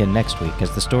 Join us again next week as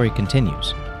the story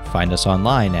continues. Find us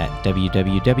online at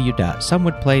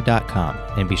www.somewouldplay.com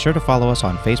and be sure to follow us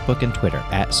on Facebook and Twitter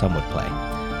at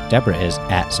SomeWouldPlay. Deborah is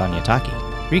at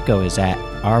Sonyataki. Rico is at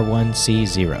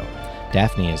R1C0.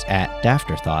 Daphne is at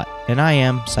Dafterthought, and I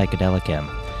am Psychedelic M.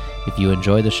 If you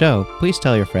enjoy the show, please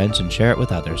tell your friends and share it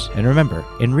with others. And remember,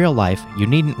 in real life, you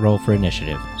needn't roll for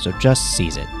initiative, so just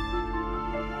seize it.